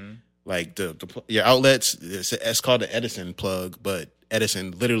 Like your outlets. It's called the Edison plug, but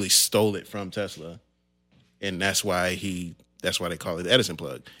Edison literally stole it from Tesla, and that's why they call it the Edison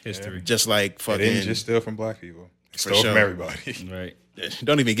plug. History. Just like fucking. They didn't just steal from black people. They stole from everybody. Right.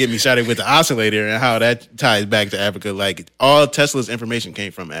 Don't even get me started with the oscillator and how that ties back to Africa. Like all Tesla's information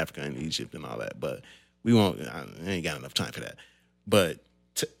came from Africa and Egypt and all that, but we won't. I ain't got enough time for that. But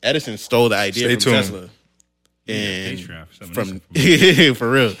Edison stole the idea from Tesla, and from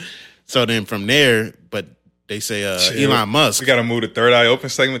for real. So then from there, but they say Elon Musk. We got to move the Third Eye Open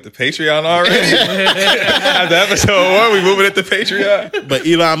segment to Patreon already. After episode 1, we moving it to Patreon. But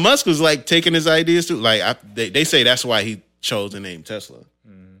Elon Musk was like taking his ideas too. Like they say that's why he chose the name Tesla.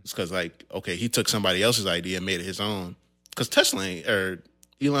 It's because like okay, he took somebody else's idea and made it his own. Because Tesla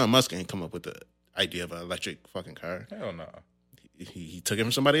Elon Musk ain't come up with the idea of an electric fucking car. Hell no. He took it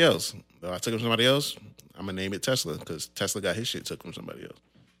from somebody else. Though I took it from somebody else, I'm gonna name it Tesla because Tesla got his shit took from somebody else.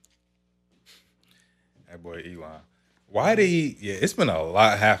 That boy Elon. Why did he? Yeah, it's been a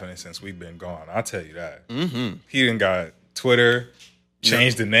lot happening since we've been gone. I'll tell you that. He done got Twitter,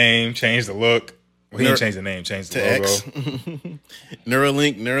 changed the name, changed the look. Well, he didn't change the name, changed the logo. X.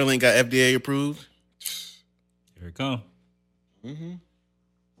 Neuralink got FDA approved. Here it come.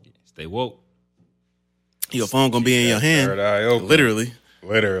 Stay woke. Your phone gonna be in your hand. Third eye open. Literally.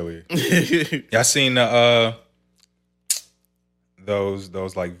 Y'all seen the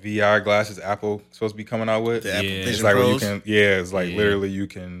those like VR glasses Apple supposed to be coming out with. The Apple Yeah. It's Vision like where you Pros. can, it's like Yeah. literally you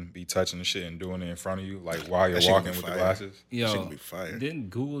can be touching the shit and doing it in front of you, like while you're That shit walking gonna with be the fire. glasses. Shit Yo, gonna be fire. didn't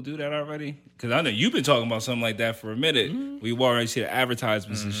Google do that already? Because I know you've been talking about something like that for a minute. We already see the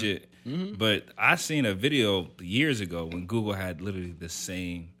advertisements and shit. But I seen a video years ago when Google had literally the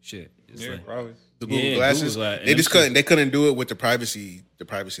same shit. It's Yeah, like, probably. The Google Yeah, glasses, Google's like- they just and them couldn't. They couldn't do it with the privacy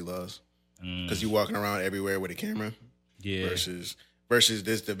laws, Mm. because you walking around everywhere with a camera. yeah, Versus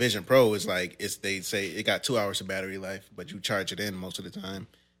this, the Vision Pro is like they say it got 2 hours of battery life, but you charge it in most of the time.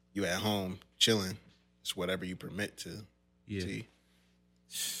 You at home chilling. It's whatever you permit to yeah. see.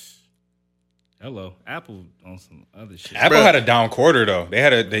 Hello, Apple on some other shit. Apple Bruh. had a down quarter though.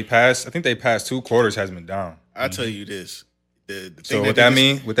 They passed. I think they passed 2 quarters has been down. I'll tell you this: the So thing what that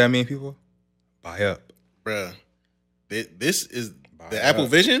mean? What that mean, people? Buy up. bruh? This is Buy the it Apple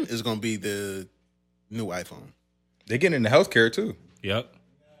up. Vision is gonna be the new iPhone, They getting into healthcare too. Yep,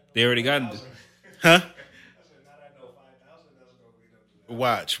 they already got. huh? Not I know 5,000. That's gonna lead up to that.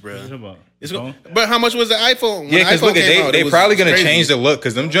 Watch, What you talking bruh. about? It's Phone? gonna, but how much was the iPhone? When Yeah, because the iPhone look at came out, they it was probably gonna crazy. change the look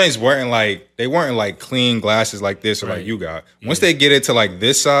because them joints weren't like clean glasses like this or Right. like you got. Once they get it to like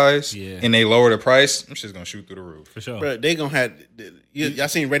this size Yeah. and they lower the price, I'm just gonna shoot through the roof. For sure. Bruh, they gonna have. Y'all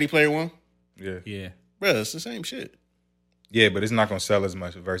seen Ready Player One? Yeah, Yeah, Bruh, it's the same shit. yeah, but it's not gonna sell as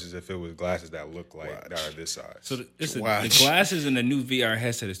much versus if it was glasses that look like Watch. that are this size. so the Watch. glasses and the new VR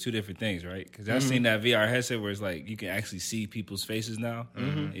headset is two different things, right? Because I've seen that VR headset where it's like you can actually see people's faces now.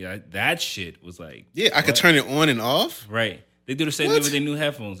 Yeah, that shit was like Yeah, I could turn it on and off. right. They do the same What? thing with their new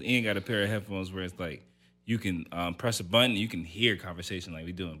headphones. Ian got a pair of headphones where it's like you can press a button, you can hear conversation like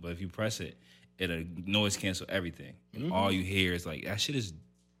we doing, but if you press it, it'll noise cancel everything, and all you hear is like that shit is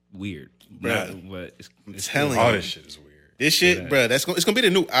weird. Bruh. But it's telling All you. this shit is weird. This shit, Yeah. bruh, it's gonna be the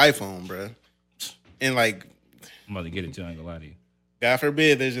new iPhone, bruh. And like, I'm about to get it too. I ain't gonna lie to you. God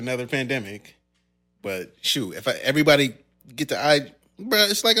forbid, there's another pandemic. But shoot, if everybody get the bruh,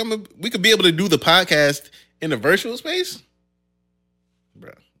 it's like we could be able to do the podcast in a virtual space,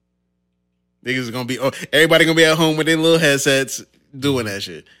 bruh. Niggas is gonna be everybody gonna be at home with their little headsets doing that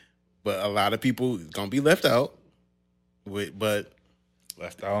shit. But a lot of people gonna be left out. But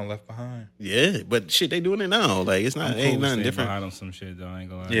Left out and left behind. yeah, but shit, they doing it now. Like it's not I'm ain't cool nothing staying different. behind on some shit though. I ain't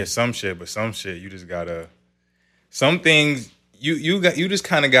gonna lie. Yeah, some shit, but some shit you just gotta. Some things you just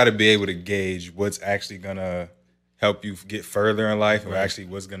kind of gotta be able to gauge what's actually gonna help you get further in life, or actually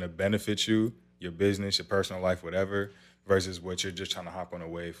what's gonna benefit you, your business, your personal life, whatever, versus what you're just trying to hop on a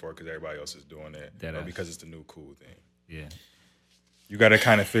wave for because everybody else is doing it, or Deadass. because it's the new cool thing. Yeah. You gotta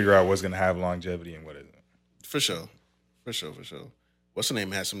kind of figure out what's gonna have longevity and what isn't. For sure. What's the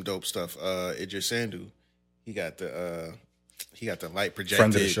name? Has some dope stuff. Idris Sandu, he got the light projected.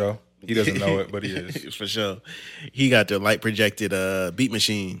 Friend of the show. He doesn't know it, but he is. For sure. He got the light projected beat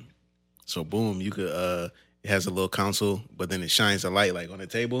machine. So boom, you could it has a little console, but then it shines a light like on the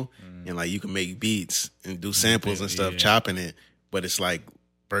table, and like you can make beats and do samples and stuff, Yeah. chopping it, but it's like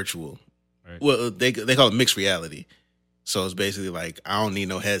virtual. Right. Well, they call it mixed reality. So it's basically like I don't need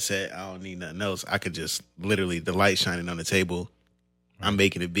no headset, I don't need nothing else. I could just literally the light shining on the table. I'm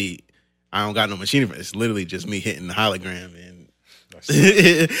making a beat. I don't got no machine. It's literally just me hitting the hologram, and that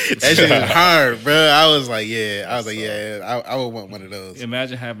shit is hard, bro. I was like, I would want one of those.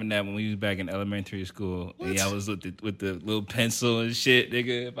 Imagine having that when we was back in elementary school. And I was with the little pencil and shit,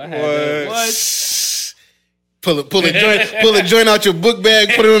 nigga. If I had that, what? Pull a joint out your book bag,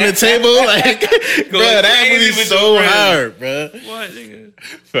 put it on the table, like, bro, that would be crazy with so your friends. hard, bro. What, nigga?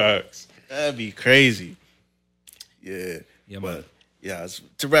 Facts. That'd be crazy. Yeah, Yeah, but man. yeah.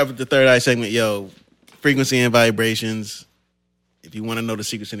 To wrap up the third eye segment, yo, frequency and vibrations. If you want to know the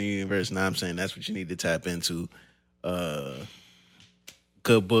secrets in the universe, now I'm saying that's what you need to tap into.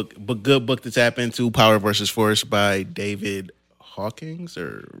 Good book to tap into. Power versus Force by David Hawkins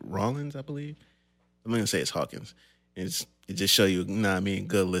or Rollins, I believe. I'm gonna say it's Hawkins. It just show you,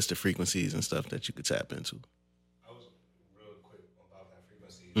 good list of frequencies and stuff that you could tap into. I was real quick about that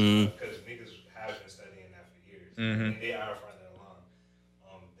frequency Mm-hmm. because niggas have been studying that for years. And they are farther along.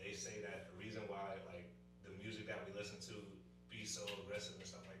 They say that the reason why like the music that we listen to be so aggressive and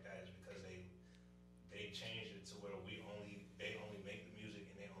stuff like that is because they changed it to where they only make the music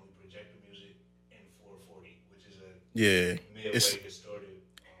and they only project the music in 440, which is a Yeah, midway it's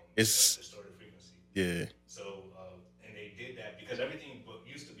distorted frequency. yeah. So, and they did that because everything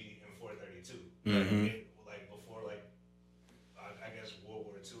used to be in 432. Like before, like, I guess World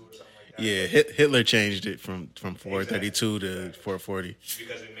War II or something like that. Yeah, Hitler changed it from 432 to 440.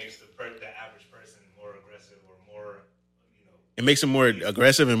 Because it makes the average person more aggressive or more, It makes them more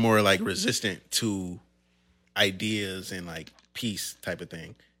aggressive and more like resistant to ideas and like peace type of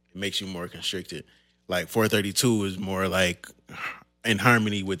thing. It makes you more constricted. Like 432 is more like in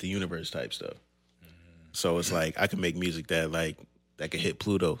harmony with the universe type stuff. So it's like I can make music that could hit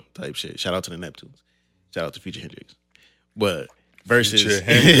Pluto type shit. Shout out to the Neptunes. Shout out to Future Hendrix. But versus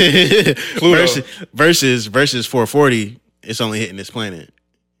versus 440, it's only hitting this planet.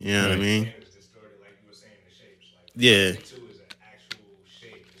 You know what I mean? It's distorted, like you were saying, the shapes. Like Yeah. 2 is an actual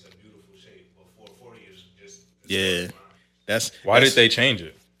shape. It's a beautiful shape. But 440 is just That's Why did they change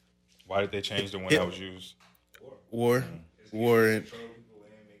it? Why did they change the one that was used? war and control people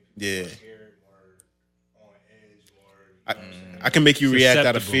and make people yeah. scared or on edge or I can make you react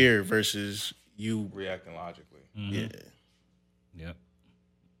out of Susceptible. fear versus you. Reacting logically. Yeah, Yep.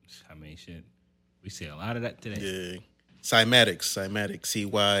 I mean, shit. We see a lot of that today. yeah. Cymatics, CYMATIC.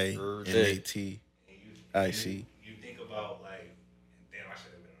 you think about like, damn, I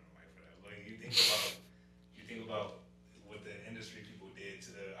should have been on the mic for that. But you think about what the industry people did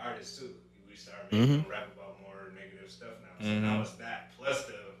to the artists too. We started making them rap about more negative stuff now. So now it's that plus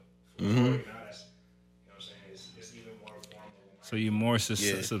the 440. Now that's, you know what I'm saying? It's even more formal. So you're more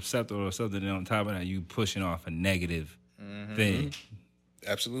susceptible or something, and on top of that, you pushing off a negative thing.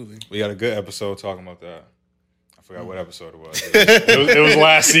 absolutely. We got a good episode talking about that. I forgot what episode it was. It was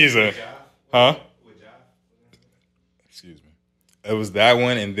last season. Huh? Excuse me. It was that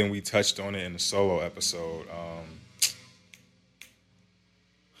one, and then we touched on it in the solo episode.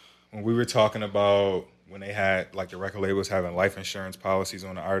 When we were talking about when they had, like, the record labels having life insurance policies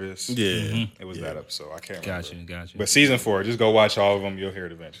on the artists. Yeah, It was that episode. I can't remember. Got you. But season 4, just go watch all of them. You'll hear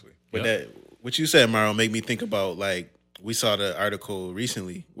it eventually. But that what you said, Mario, made me think about like we saw the article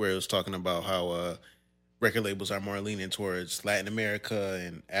recently where it was talking about how record labels are more leaning towards Latin America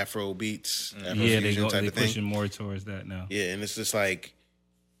and Afro beats, Yeah, they of pushing thing. more towards that now. Yeah, and it's just like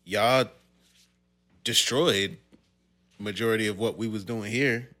y'all destroyed majority of what we was doing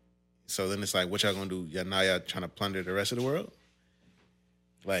here. So then it's like, what y'all gonna do? Now y'all trying to plunder the rest of the world?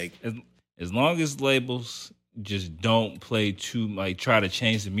 Like, As long as labels just don't play try to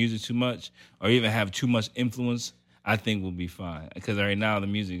change the music too much or even have too much influence, I think we'll be fine. Because right now the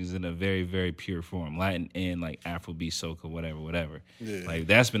music is in a very, very pure form. Latin and like Afrobeat, soca, whatever. Yeah. Like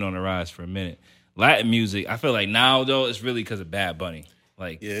that's been on the rise for a minute. Latin music, I feel like now though, it's really because of Bad Bunny.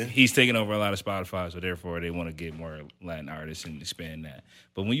 Like he's taking over a lot of Spotify, so therefore they want to get more Latin artists and expand that.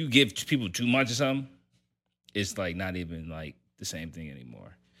 But when you give people too much of something, it's like not even like the same thing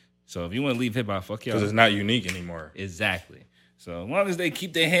anymore. So if you want to leave hip hop, fuck y'all. Because it's not unique anymore. Exactly. So as long as they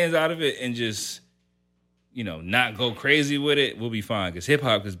keep their hands out of it and just, not go crazy with it, we'll be fine. Because hip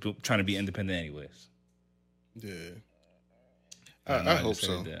hop is trying to be independent anyways. yeah, I I hope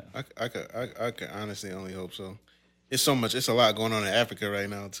so. I could honestly only hope so. It's so much. It's a lot going on in Africa right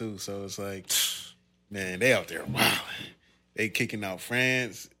now too. So it's like, man, they out there. Wow, they kicking out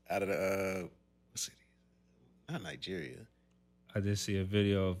France out of the what city? Not Nigeria. I just see a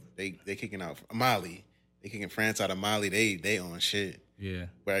video of They kicking out Mali. They kicking France out of Mali. They on shit. yeah.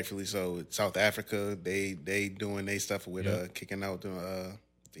 Rightfully so. South Africa, they doing their stuff with kicking out the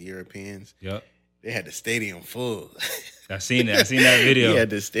Europeans. Yep. They had the stadium full. I seen that video. He had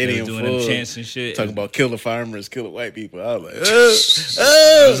the stadium doing full. them chants and shit. Talking about kill the farmers, kill the white people. I was like,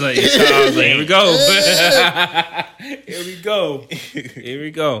 I was like, here we go. Here we go. Here we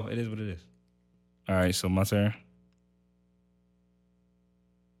go. It is what it is. All right, so my turn.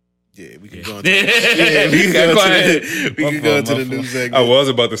 yeah, we can go into we can go into the new segment. I was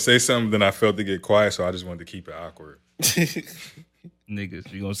about to say something, then I felt to get quiet, so I just wanted to keep it awkward.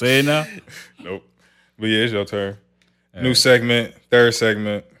 Niggas, you gonna say it now? Nope. But yeah, it's your turn. New segment, third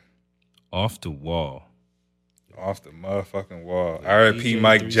segment. Off the wall. Off the motherfucking wall. R.I.P.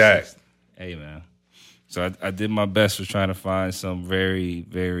 Mike Jack. Hey, man. So I did my best for trying to find some very,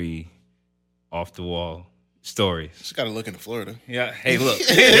 very off the wall stories. Just got to look into Florida. Yeah. Hey, look.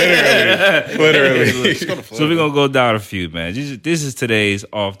 Literally. Let's go to Florida. So we're going to go down a few, man. This is today's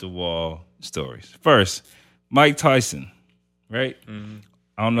off the wall stories. First, Mike Tyson, right? Mm-hmm.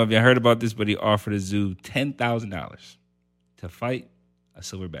 I don't know if you heard about this, but he offered a zoo $10,000 to fight a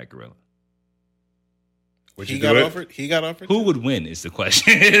silverback gorilla. He got offered. Who would win is the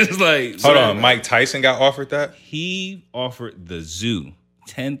question. It's like, hold on, Mike Tyson got offered that? He offered the zoo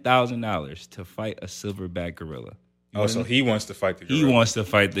 $10,000 to fight a silverback gorilla. So he wants to fight the gorilla. He wants to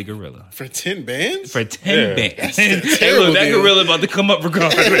fight the gorilla. For 10 bands? For 10 bands. Hey, look, that gorilla about to come up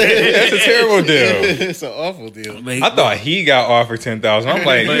regardless. That's a terrible deal. It's an awful deal. I thought he got offered $10,000. I'm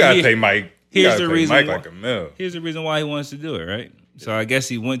like, you gotta pay Mike. Here's the reason Mike why, like a mil. Here's the reason why he wants to do it, right? So I guess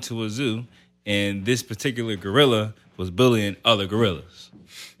he went to a zoo, and this particular gorilla was bullying other gorillas.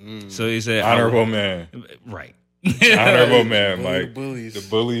 So he said, Honorable man. Right. Honorable man, Bully the Mike. bullies. The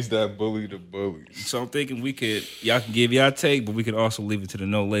bullies that bully the bullies. So I'm thinking y'all can give y'all take, but we could also leave it to the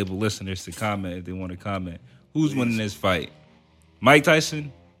no label listeners to comment if they want to comment. Who's winning this fight? Mike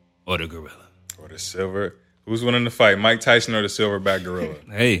Tyson or the gorilla? Or the silver. Who's winning the fight? Mike Tyson or the silverback gorilla?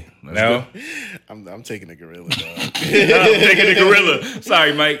 Hey, let's No? go. I'm taking the gorilla, dog. I'm taking the gorilla.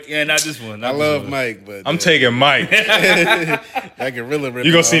 Sorry, Mike. Yeah, not this one. I love Mike, but I'm taking Mike. that gorilla.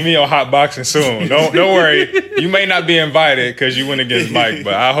 You're gonna see me on hot boxing soon. Don't worry. You may not be invited because you went against Mike,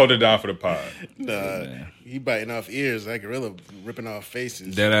 but I'll hold it down for the pod. Nah, he biting off ears. That gorilla ripping off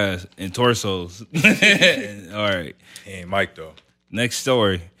faces. Dead ass and torsos. All right. He ain't Mike though. Next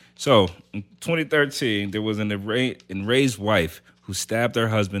story. So, in 2013, there was an enraged wife who stabbed her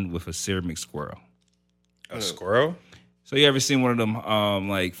husband with a ceramic squirrel. A squirrel? So, you ever seen one of them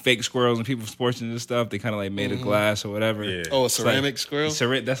like fake squirrels in people's sports and stuff? They kind of like made of glass or whatever. Yeah. Oh, a ceramic squirrel.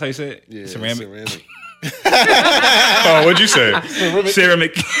 That's how you say it? Yeah, ceramic. Oh, what'd you say?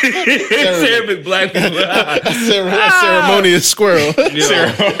 Ceramic. Ceramic black people. Ceremonious squirrel.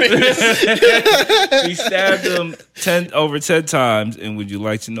 He stabbed him 10 times, and would you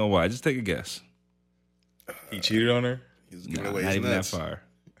like to know why? Just take a guess. He cheated on her? He was giving Nah, away not his even nuts. that far.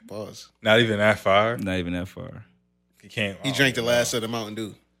 Pause. Not even that far. Not even that far. He can't. He drank the last of the Mountain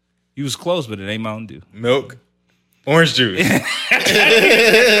Dew. He was close, but it ain't Mountain Dew. Milk, orange juice.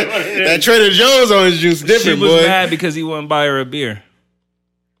 That Trader Joe's orange juice She different, was boy. mad because he wouldn't buy her a beer.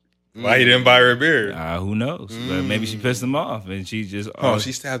 Why he didn't buy her a beer? Who knows? But maybe she pissed him off, and she just Oh,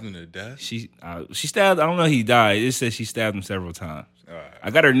 she stabbed him to death. she stabbed. I don't know. He died. It says she stabbed him several times. Alright. I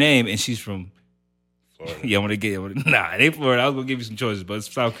got her name, and she's from. Florida. Yeah, I'm gonna get it. Nah, it ain't Florida. I was gonna give you some choices, but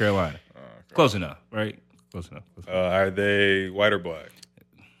it's South Carolina. Close enough, right? Close enough. Are they white or black?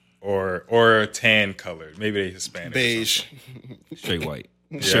 Or tan colored? Maybe they Hispanic. Beige. Straight white.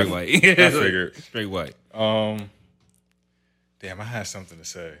 Straight white. I figured. Straight white. Damn, I had something to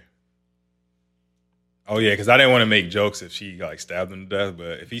say. Oh yeah, because I didn't want to make jokes if she like stabbed him to death,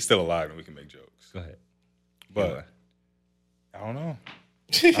 but if he's still alive, then we can make jokes. Go ahead. But I don't know.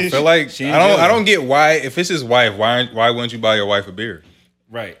 I feel like She ain't I good. don't get why if it's his wife, why wouldn't you buy your wife a beer?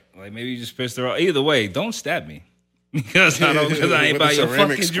 Right. Like maybe you just pissed her off. Either way, don't stab me because I ain't With buy a your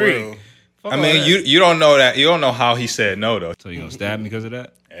ceramic fucking squirrel. drink. Fuck I all mean, that. you don't know that. You don't know how he said no though. So you gonna stab me because of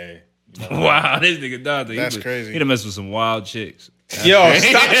that? Hey, Wow, this nigga Dante. That's crazy. He done messed with some wild chicks. yo,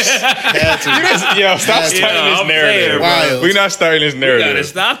 stop! Had to. Stop starting Yeah, this I'm narrative. fair, bro. We're not starting this You gotta narrative.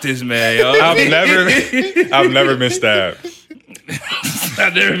 stop this, man. Yo. I've never been stabbed.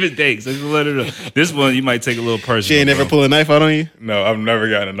 I've never been dates. So just let her know. This one you might take a little personal. She ain't never bro. pull a knife out on you? No, I've never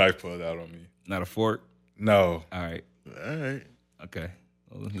gotten a knife pulled out on me. Not a fork. No. All right. All right. Okay.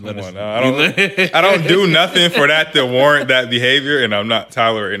 Well, you Come let us- on now. I don't do nothing for that to warrant that behavior, and I'm not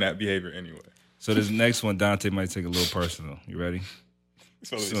tolerating that behavior anyway. So this next one, Dante might take a little personal. You ready?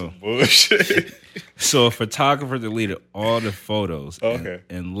 It's only So- some bullshit. So a photographer deleted all the photos Okay.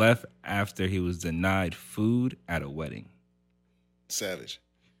 and left after he was denied food at a wedding. Savage.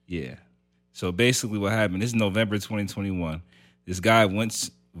 Yeah. So basically what happened, this is November 2021. This guy went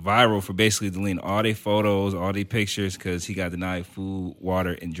viral for basically deleting all their photos, all their pictures, because he got denied food,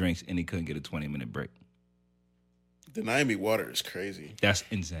 water, and drinks, and he couldn't get a 20-minute break. Denying me water is crazy. That's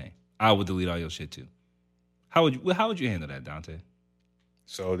insane. I would delete all your shit too. How would you handle that, Dante?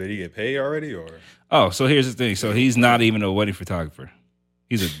 So did he get paid already, or? Oh, so here's the thing. So he's not even a wedding photographer.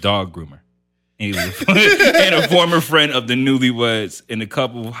 He's a dog groomer. And, he was and a former friend of the newlyweds, and the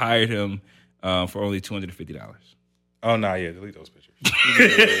couple hired him for only $250. Oh no, yeah, delete those pictures.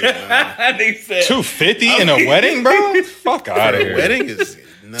 They said, $250 in a wedding, bro? Fuck out of here. Wedding is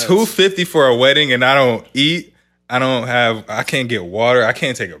nuts. $250 for a wedding, and I don't eat. I can't get water. I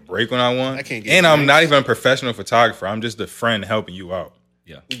can't take a break when I want. I can't get and I'm drinks. not even a professional photographer. I'm just a friend helping you out.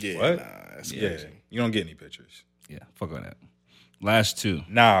 yeah, Yeah, What? Nah, that's Yeah, crazy. you don't get any pictures. yeah, fuck on that. Last two.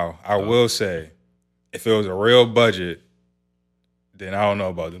 Now, I will say, if it was a real budget, then I don't know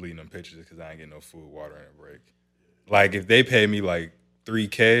about deleting them pictures because I ain't getting no food, water, and a break. Like, if they pay me like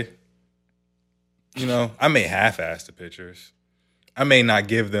 $3K, I may half-ass the pictures. I may not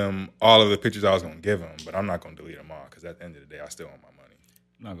give them all of the pictures I was going to give them, but I'm not going to delete them all because at the end of the day, I still want my money.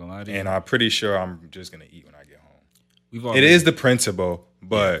 I'm not gonna lie to you. And I'm pretty sure I'm just going to eat when I get home. We've It already, is the principle,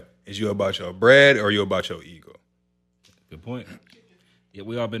 but is you about your bread or you about your ego? good point. Yeah,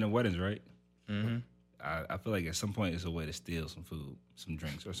 we all been in weddings, right? Mm-hmm. I feel like at some point it's a way to steal some food, some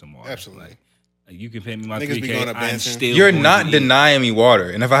drinks, or some water. Absolutely. Like, you can pay me my Niggas be going $3K. up I'm dancing. still You're going not to eat. denying me water.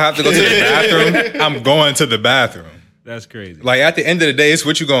 And if I have to go to the bathroom, I'm going to the bathroom. That's crazy. Like, at the end of the day, it's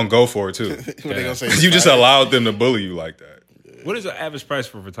what you're going to go for, too. What they gonna say? Because you just allowed them to bully you like that. What is the average price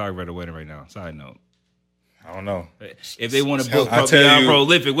for a photographer at a wedding right now? Side note. I don't know. If they want to book I'll tell beyond you,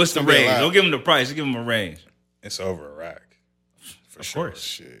 prolific, what's the gonna be a range? lot. Don't give them the price. Just give them a range. It's over a rack. For Of sure. course.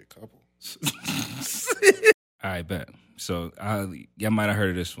 Shit, couple. All right, bet. So y'all might have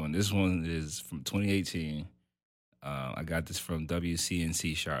heard of this one. This one is from 2018. I got this from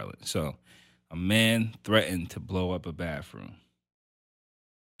WCNC Charlotte. So a man threatened to blow up a bathroom.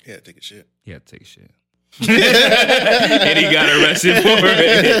 Yeah, take a shit. He had to take a shit. And he got arrested for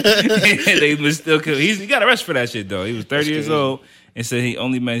it. And they was still kill. He got arrested for that shit though. He was 30 years old and said he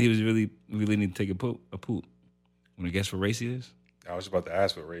only meant he was really need to take a poop. Want to guess what race he is? I was about to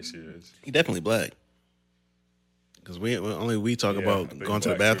ask what race he is. He definitely black. Because we talk Yeah, I about think going to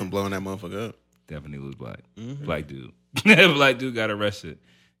the black, bathroom, too. blowing that motherfucker up. Definitely was black. Mm-hmm. Black dude. Black dude got arrested.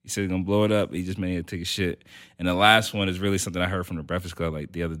 He said he's gonna blow it up. He just made it take a shit. And the last one is really something I heard from the Breakfast Club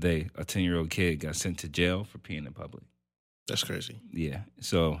like the other day. A 10-year-old kid got sent to jail for peeing in public. That's crazy. Yeah.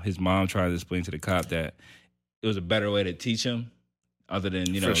 So his mom tried to explain to the cop that it was a better way to teach him, other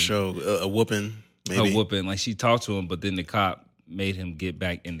than For sure. A whooping, maybe. a whooping. Like she talked to him, but then the cop made him get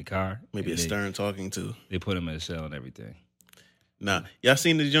back in the car. Maybe a and stern talking too. They put him in a cell and everything. Nah. Y'all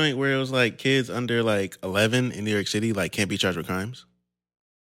seen the joint where it was like kids under like 11 in New York City like can't be charged with crimes?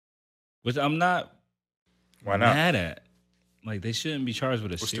 Which I'm not Why not? mad at. Like they shouldn't be charged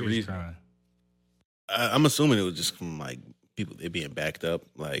with a What's the serious reason? crime. I'm assuming it was just from like people it being backed up,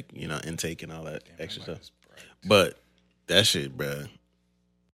 like, you know, intake and all that Damn, extra my stuff. mic is bright. But that shit, bruh.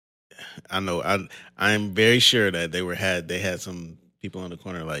 I know. I'm very sure that they had some people on the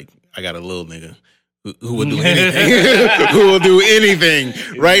corner like, I got a little nigga who will do anything. Who will do anything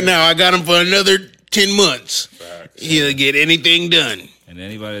right now. I got him for another 10 months. Facts. He'll get anything done. And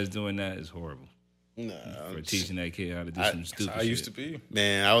anybody that's doing that is horrible. Nah, For teaching that kid how to do some That's stupid how I shit. used to be.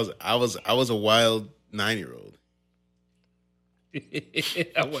 man, I was a wild 9-year-old.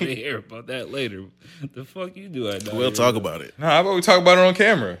 I want to hear about that later. The fuck you do at night? We'll talk about it, No, how about we talk about it on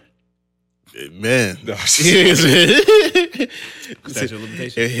camera? man. No, Statute of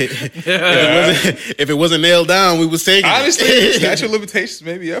limitations. If it wasn't nailed down, we was taking honestly, it. statute of limitations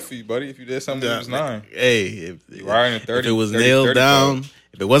may be up for you, buddy. If you did something when you was 9, Hey, you are in a 30. if it was 30, nailed 30 down, club.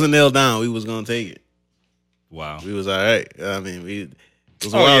 if it wasn't nailed down, we was gonna take it. Wow. We was all right. I mean, it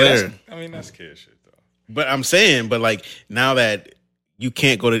was Oh, wild yeah, there. I mean, that's kid shit though. But I'm saying, but like now that you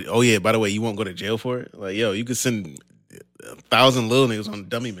can't go to, oh yeah, by the way, you won't go to jail for it. Like, yo, you could send 1,000 little niggas on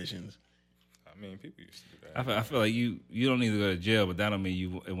dummy missions. I mean, people used to do that. I feel like you don't need to go to jail, but that don't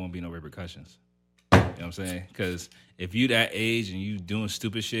mean it won't be no repercussions. You know what I'm saying? Because if you that age and you doing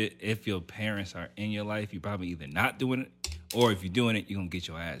stupid shit, if your parents are in your life, you probably either not doing it, or if you're doing it, you're gonna get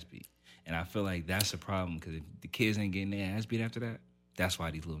your ass beat. And I feel like that's a problem because if the kids ain't getting their ass beat after that, that's why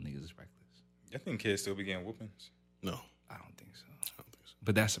these little niggas is reckless. I think kids still be getting whoopings. No, I don't think so.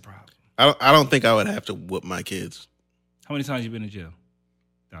 But that's the problem. I don't think I would have to whoop my kids. How many times you been in jail,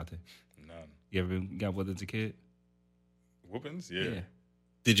 Dante? None. You ever got whooped as a kid? Whoopings? Yeah.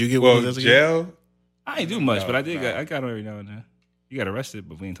 Did you get Well, whooped as a kid? jail? I ain't do much, No, but I no. I got them every now and then. You got arrested,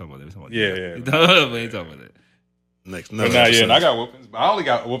 but we ain't talking about that. We talking about Yeah, that. We ain't talking about that. Next, But nah, yeah, and I got whoopings, but I only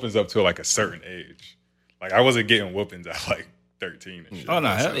got whoopings up to like a certain age. Like I wasn't getting whoopings at like 13 and shit. Oh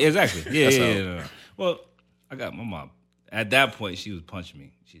no, exactly. Yeah, That's yeah, how- no. Well, I got my mom. At that point, she was punching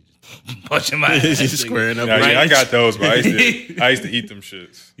me. She just punching my ass. She's squaring up. Nah, with yeah, you. I got those, but I used to eat them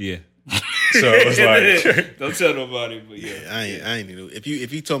shits. Yeah. So it was like, Don't tell nobody, but yeah. I ain't need to.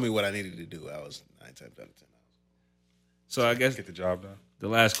 If you told me what I needed to do, I was 9 times out of 10. So I guess get the job done. the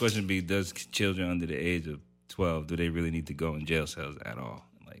last question be: does children under the age of 12 do they really need to go in jail cells at all?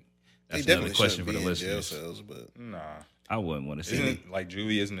 Like that's They another definitely question shouldn't for the be in jail listeners. cells, but Nah, I wouldn't want to see isn't it. it like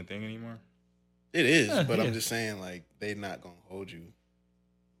juvie isn't a thing anymore? it is. Yeah, But yeah. I'm just saying, like, they not gonna hold you.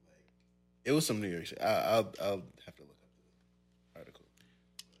 Like, it was some New York shit. I'll have to look up the article.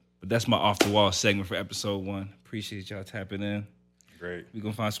 But that's my off the wall segment for episode 1. Appreciate y'all tapping in. Great. We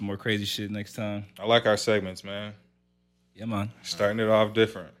gonna find some more crazy shit next time. I like our segments, man. Yeah, man. Starting it off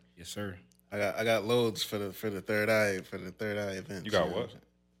different. Yes, sir. I got loads for the third eye event. You got what?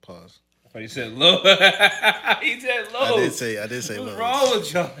 Pause. Oh, you said low. He said low. I did say What's loads. wrong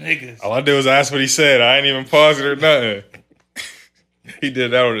with y'all niggas? All I did was ask what he said. I ain't even pause it or nothing. He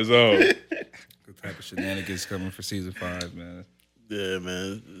did that on his own. Good type of shenanigans coming for season 5, man. Yeah,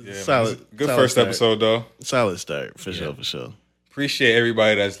 man. Yeah, Solid. man. Good solid first start. episode though. Solid start for sure. Appreciate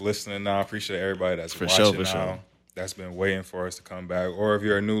everybody that's listening now. Appreciate everybody that's For watching sure, for now. sure. That's been waiting for us to come back. Or if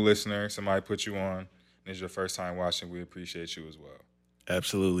you're a new listener, somebody put you on, and it's your first time watching, we appreciate you as well.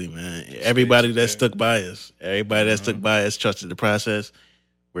 Absolutely, man. Everybody you, that man. stuck by us, trusted the process.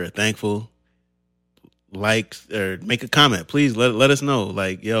 We're thankful. Like or make a comment, please. Let us know.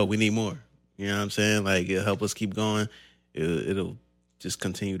 Like, yo, we need more. You know what I'm saying? Like, it'll help us keep going. It'll just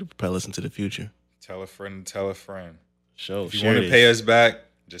continue to propel us into the future. Tell a friend, tell a friend. Show. If you want to pay us back,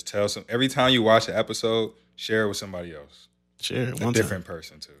 just tell some. Every time you watch an episode, share it with somebody else. Share it. A different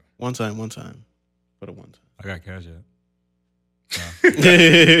person too. One time. For the one time. I got cash out.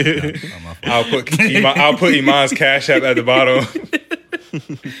 I'll put Iman's Cash App at the bottom.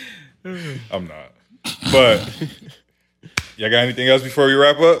 I'm not. But y'all got anything else before we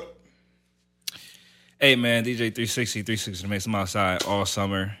wrap up? Hey man, DJ 360 to make some outside all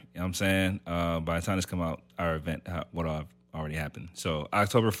summer. You know what I'm saying? By the time this come out, our event would have already happened. So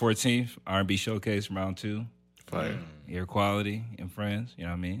October 14th, R&B Showcase round 2. Fire. Air Quality and friends. You know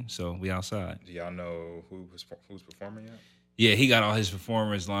what I mean? So we outside. Do y'all know who's performing yet? Yeah, he got all his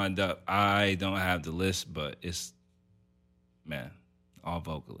performers lined up. I don't have the list, but it's, man, all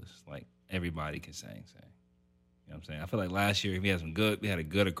vocalists. Like, everybody can sing. You know what I'm saying? I feel like last year we had a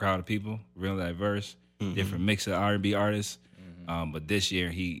good crowd of people, real diverse, different mix of R&B artists. But this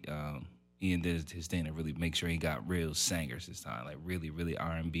year Ian did his thing to really make sure he got real singers this time, like really, really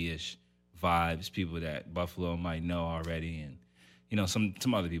R&B-ish vibes, people that Buffalo might know already, and, you know, some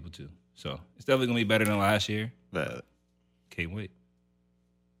other people too. So it's definitely going to be better than last year. Bad. Can't wait.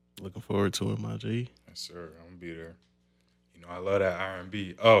 Looking forward to it, my G. Yes, sir. I'm going to be there. You know, I love that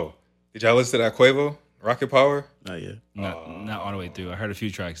R&B. Oh, did y'all listen to that Quavo? Rocket Power? Not yet. Not all the way through. I heard a few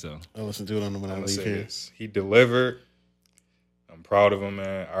tracks, though. I'll listen to it when I leave here. He delivered. I'm proud of him,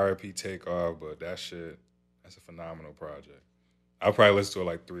 man. RIP Takeoff, but that's a phenomenal project. I'll probably listen to it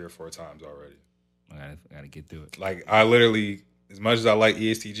like 3 or 4 times already. I gotta get through it. Like, I literally, as much as I like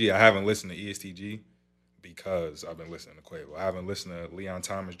ESTG, I haven't listened to ESTG because I've been listening to Quavo. I haven't listened to Leon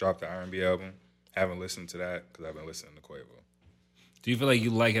Thomas drop the R&B album. Haven't listened to that because I've been listening to Quavo. Do you feel like you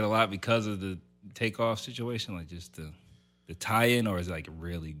like it a lot because of the Takeoff situation, like just the tie-in, or is it like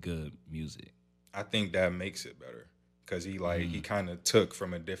really good music? I think that makes it better because he kind of took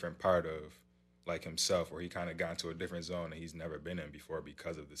from a different part of like himself, where he kind of got into a different zone that he's never been in before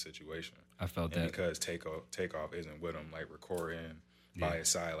because of the situation. I felt and that because Takeoff isn't with him, like recording by his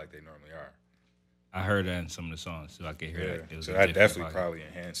side like they normally are. I heard that in some of the songs, so I could hear that. It was so that definitely probably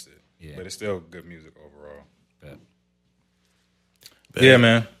enhanced it. Yeah, but it's still good music overall. Bet. Yeah,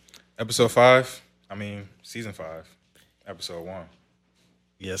 man. Episode 5. I mean, season 5. Episode 1.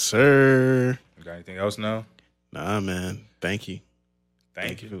 Yes, sir. You got anything else now? Nah, man. Thank you.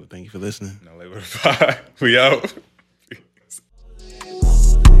 Thank you. Thank you for listening. No label 5. We out.